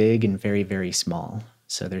 very big and very, very small.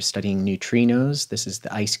 So they're studying neutrinos. This is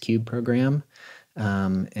the Ice Cube program.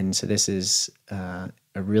 And so this is a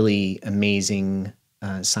really amazing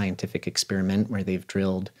scientific experiment where they've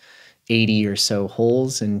drilled 80 or so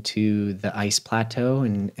holes into the ice plateau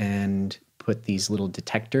and put these little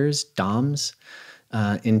detectors, DOMs,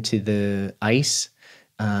 into the ice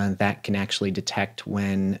that can actually detect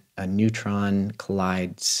when a neutrino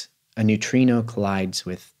collides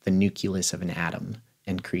with the nucleus of an atom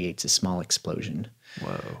and creates a small explosion.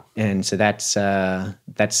 Whoa. And so that's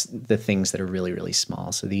the things that are really, really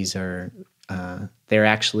small. So these are, they're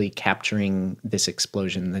actually capturing this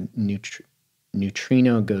explosion. The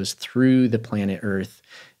neutrino goes through the planet Earth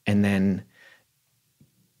and then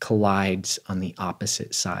collides on the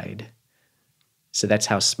opposite side. So that's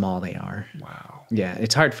how small they are. Wow. Yeah,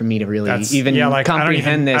 it's hard for me to really like,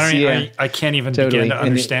 comprehend this. I can't even begin to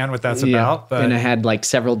understand what that's about. But and I had like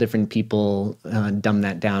several different people dumb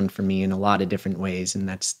that down for me in a lot of different ways, and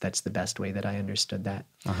that's the best way that I understood that.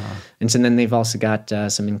 And so then they've also got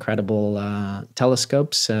some incredible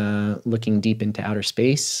telescopes looking deep into outer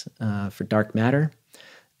space for dark matter,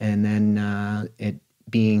 and then it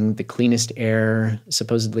being the cleanest air,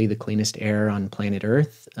 supposedly the cleanest air on planet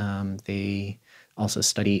Earth. They also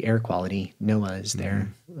study air quality. NOAA is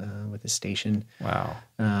there with a station. Wow.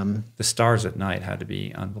 The stars at night had to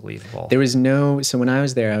be unbelievable. There was so when I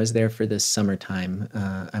was there for the summertime.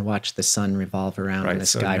 I watched the sun revolve around in the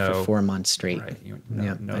sky for 4 months straight. Right.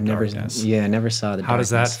 I darkness. never saw the darkness. How does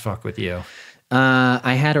that fuck with you?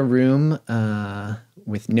 I had a room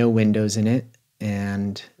with no windows in it,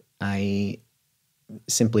 and I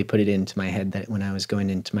simply put it into my head that when I was going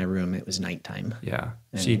into my room, it was nighttime. Yeah.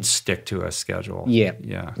 So you'd stick to a schedule. Yeah.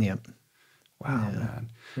 Yeah. Yep. Wow, man.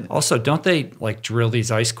 Yeah. Also, don't they like drill these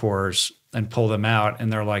ice cores and pull them out, and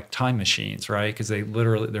they're like time machines, right? Because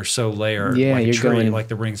they're so layered, like a tree, like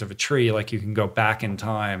the rings of a tree. Like you can go back in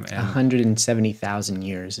time. And 170,000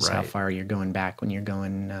 years is how far you're going back when you're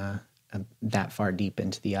going that far deep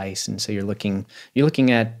into the ice, and so you're looking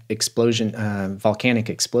at volcanic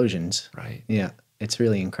explosions. Right. Yeah. It's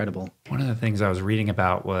really incredible. One of the things I was reading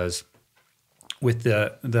about was with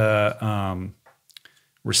the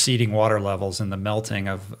receding water levels and the melting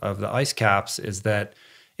of the ice caps is that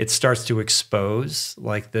it starts to expose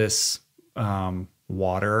like this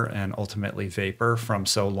water and ultimately vapor from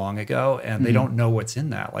so long ago, and they don't know what's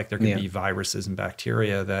in that. Like there could be viruses and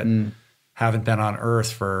bacteria that haven't been on Earth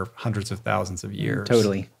for hundreds of thousands of years.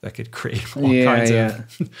 Totally. That could create all kinds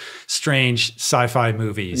of strange sci-fi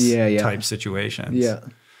movies type situations. Yeah.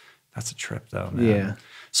 That's a trip though, man. Yeah.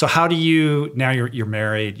 So how do you, now you're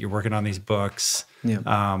married, you're working on these books,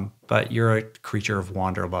 but you're a creature of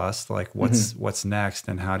wanderlust. Like what's next,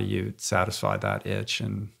 and how do you satisfy that itch,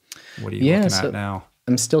 and what are you looking at now?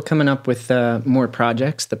 I'm still coming up with more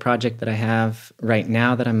projects. The project that I have right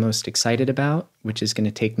now that I'm most excited about, which is going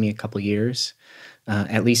to take me a couple years,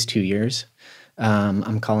 at least 2 years,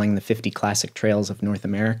 I'm calling the 50 Classic Trails of North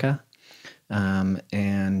America.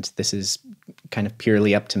 And this is kind of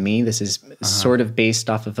purely up to me. This is sort of based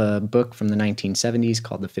off of a book from the 1970s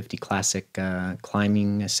called the 50 Classic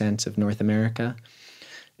Climbing Ascents of North America.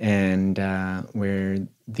 And where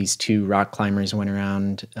these two rock climbers went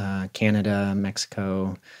around Canada,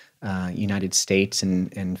 Mexico, United States,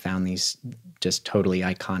 and found these just totally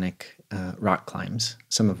iconic rock climbs,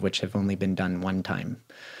 some of which have only been done one time.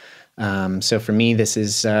 So for me, this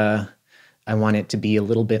is, I want it to be a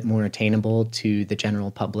little bit more attainable to the general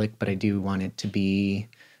public, but I do want it to be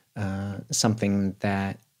something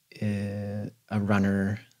that a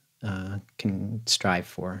runner can strive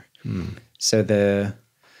for. So the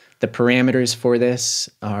parameters for this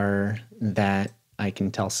are that I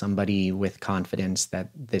can tell somebody with confidence that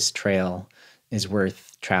this trail is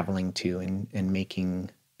worth traveling to and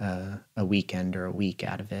making a weekend or a week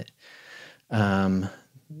out of it.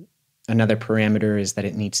 Another parameter is that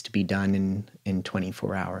it needs to be done in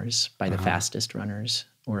 24 hours by the fastest runners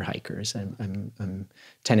or hikers. I'm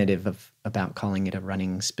tentative about calling it a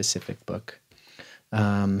running specific book.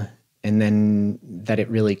 And then that it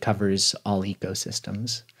really covers all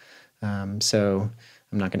ecosystems. So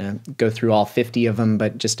I'm not going to go through all 50 of them,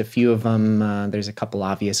 but just a few of them. There's a couple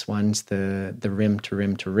obvious ones. The rim to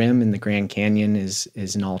rim to rim in the Grand Canyon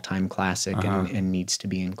is an all-time classic and needs to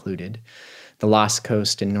be included. The Lost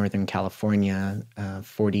Coast in Northern California,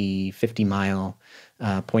 50 mile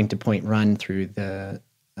point-to-point run through the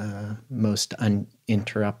most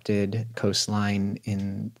uninterrupted coastline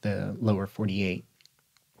in the lower 48.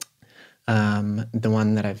 The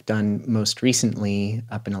one that I've done most recently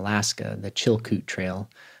up in Alaska, the Chilkoot Trail,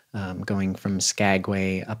 going from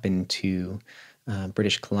Skagway up into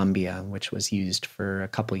British Columbia, which was used for a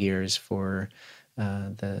couple years for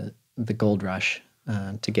the gold rush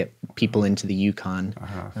to get people into the Yukon.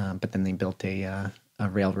 But then they built a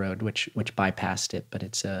railroad which bypassed it. But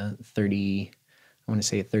it's a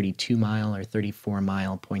 32 mile or 34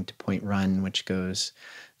 mile point to point run, which goes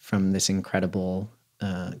from this incredible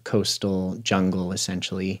coastal jungle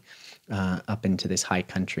essentially up into this high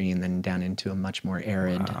country and then down into a much more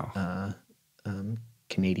arid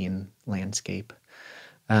Canadian landscape.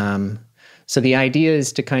 So the idea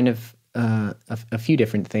is to kind of a few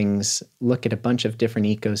different things, look at a bunch of different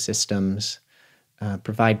ecosystems,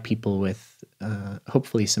 provide people with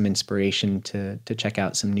hopefully some inspiration to check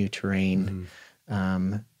out some new terrain,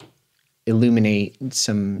 illuminate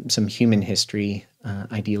some human history.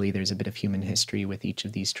 Ideally, there's a bit of human history with each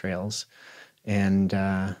of these trails, and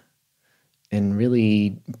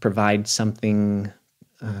really provide something.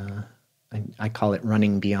 I call it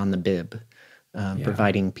running beyond the bib,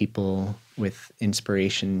 providing people with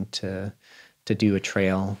inspiration to do a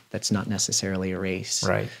trail that's not necessarily a race,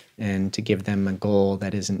 right? And to give them a goal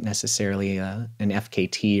that isn't necessarily an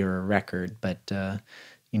FKT or a record, but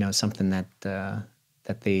something that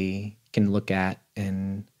they can look at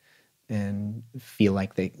and feel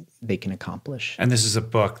like they can accomplish. And this is a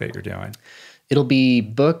book that you're doing. It'll be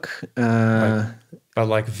book, but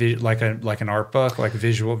like an art book, like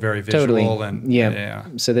visual, very visual, totally. And yeah.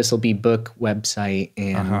 So this will be book, website,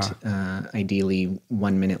 and ideally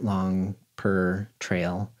 1 minute long per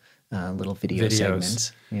trail, little videos.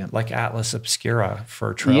 Segments. Yeah, like Atlas Obscura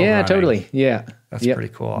for trail. Yeah, running. totally. Yeah, that's pretty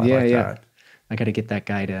cool. I like that. I got to get that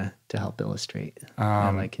guy to help illustrate. I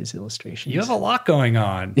like his illustrations. You have a lot going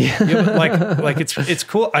on. Yeah. like it's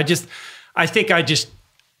cool. I think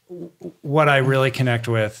what I really connect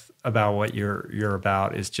with about what you're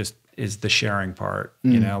about is the sharing part,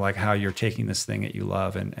 like how you're taking this thing that you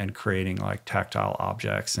love and creating like tactile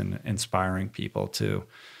objects and inspiring people to,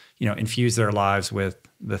 infuse their lives with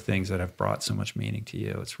the things that have brought so much meaning to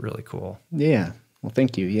you. It's really cool. Yeah. Well,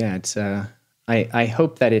 thank you. Yeah. It's, I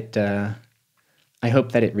hope that it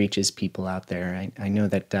reaches people out there. I know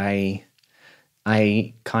that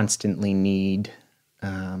I constantly need,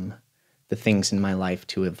 the things in my life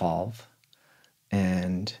to evolve,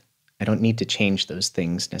 and I don't need to change those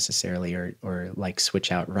things necessarily, or like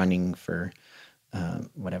switch out running for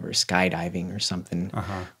whatever, skydiving or something.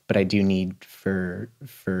 But I do need for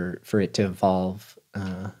it to evolve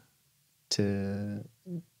to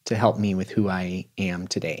help me with who I am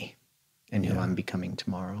today and who I'm becoming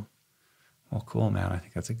tomorrow. Well, cool, man. I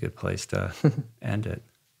think that's a good place to end it.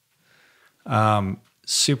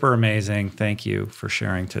 Super amazing. Thank you for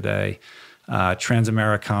sharing today.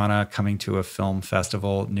 Transamericana coming to a film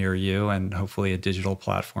festival near you and hopefully a digital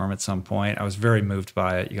platform at some point. I was very moved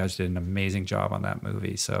by it. You guys did an amazing job on that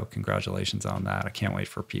movie. So congratulations on that. I can't wait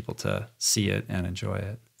for people to see it and enjoy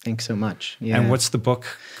it. Thanks so much. Yeah. And what's the book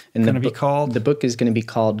going to be called? The book is going to be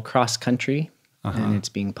called Cross Country. And it's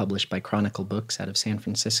being published by Chronicle Books out of San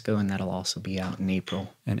Francisco, and that'll also be out in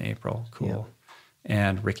April. In April, cool. Yeah.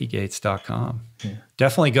 And rickeygates.com. Yeah.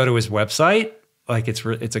 Definitely go to his website. Like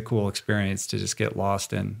it's a cool experience to just get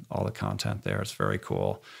lost in all the content there. It's very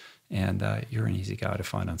cool. And you're an easy guy to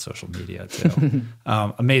find on social media too.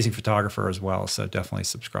 Amazing photographer as well. So definitely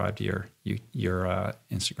subscribe to your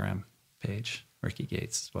Instagram page, Rickey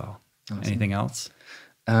Gates as well. Awesome. Anything else?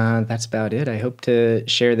 That's about it. I hope to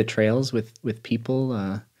share the trails with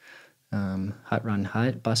people. Hut run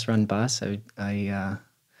hut, bus run bus. I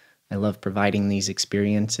love providing these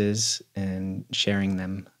experiences and sharing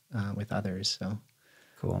them with others. So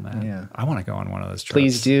cool, man. Yeah, I want to go on one of those trips.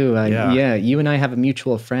 Please do. Yeah, you and I have a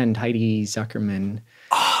mutual friend, Heidi Zuckerman.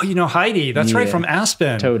 Oh, Heidi. That's right, from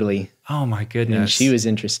Aspen. Totally. Oh my goodness. And she was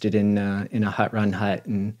interested in a hut run hut,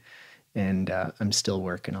 and I'm still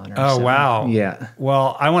working on her. Oh, so, wow. Yeah.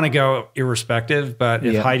 Well, I want to go irrespective, but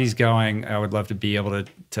if Heidi's going, I would love to be able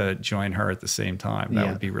to join her at the same time. That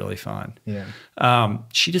would be really fun. Yeah.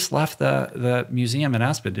 She just left the museum in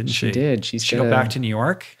Aspen, didn't she? She did. She go back to New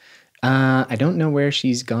York? I don't know where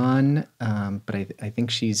she's gone, but I think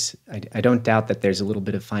she's. I don't doubt that there's a little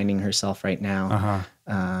bit of finding herself right now.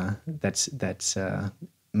 That's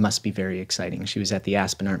must be very exciting. She was at the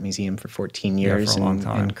Aspen Art Museum for 14 years for a long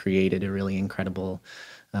time. And created a really incredible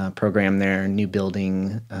program there. New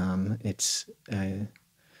building.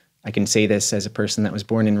 I can say this as a person that was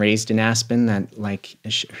born and raised in Aspen, that like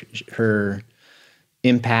her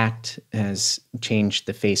impact has changed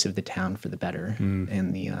the face of the town for the better,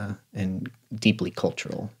 and deeply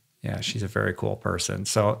cultural. Yeah, she's a very cool person.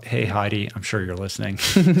 So, hey, Heidi, I'm sure you're listening.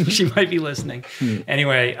 She might be listening.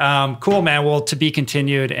 Anyway, cool, man. Well, to be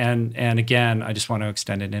continued. And again, I just want to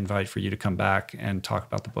extend an invite for you to come back and talk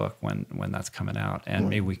about the book when that's coming out. And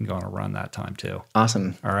maybe we can go on a run that time too.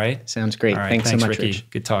 Awesome. All right? Sounds great. All right. Thanks so much, Ricky.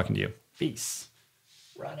 Rich. Good talking to you. Peace.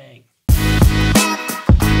 Running.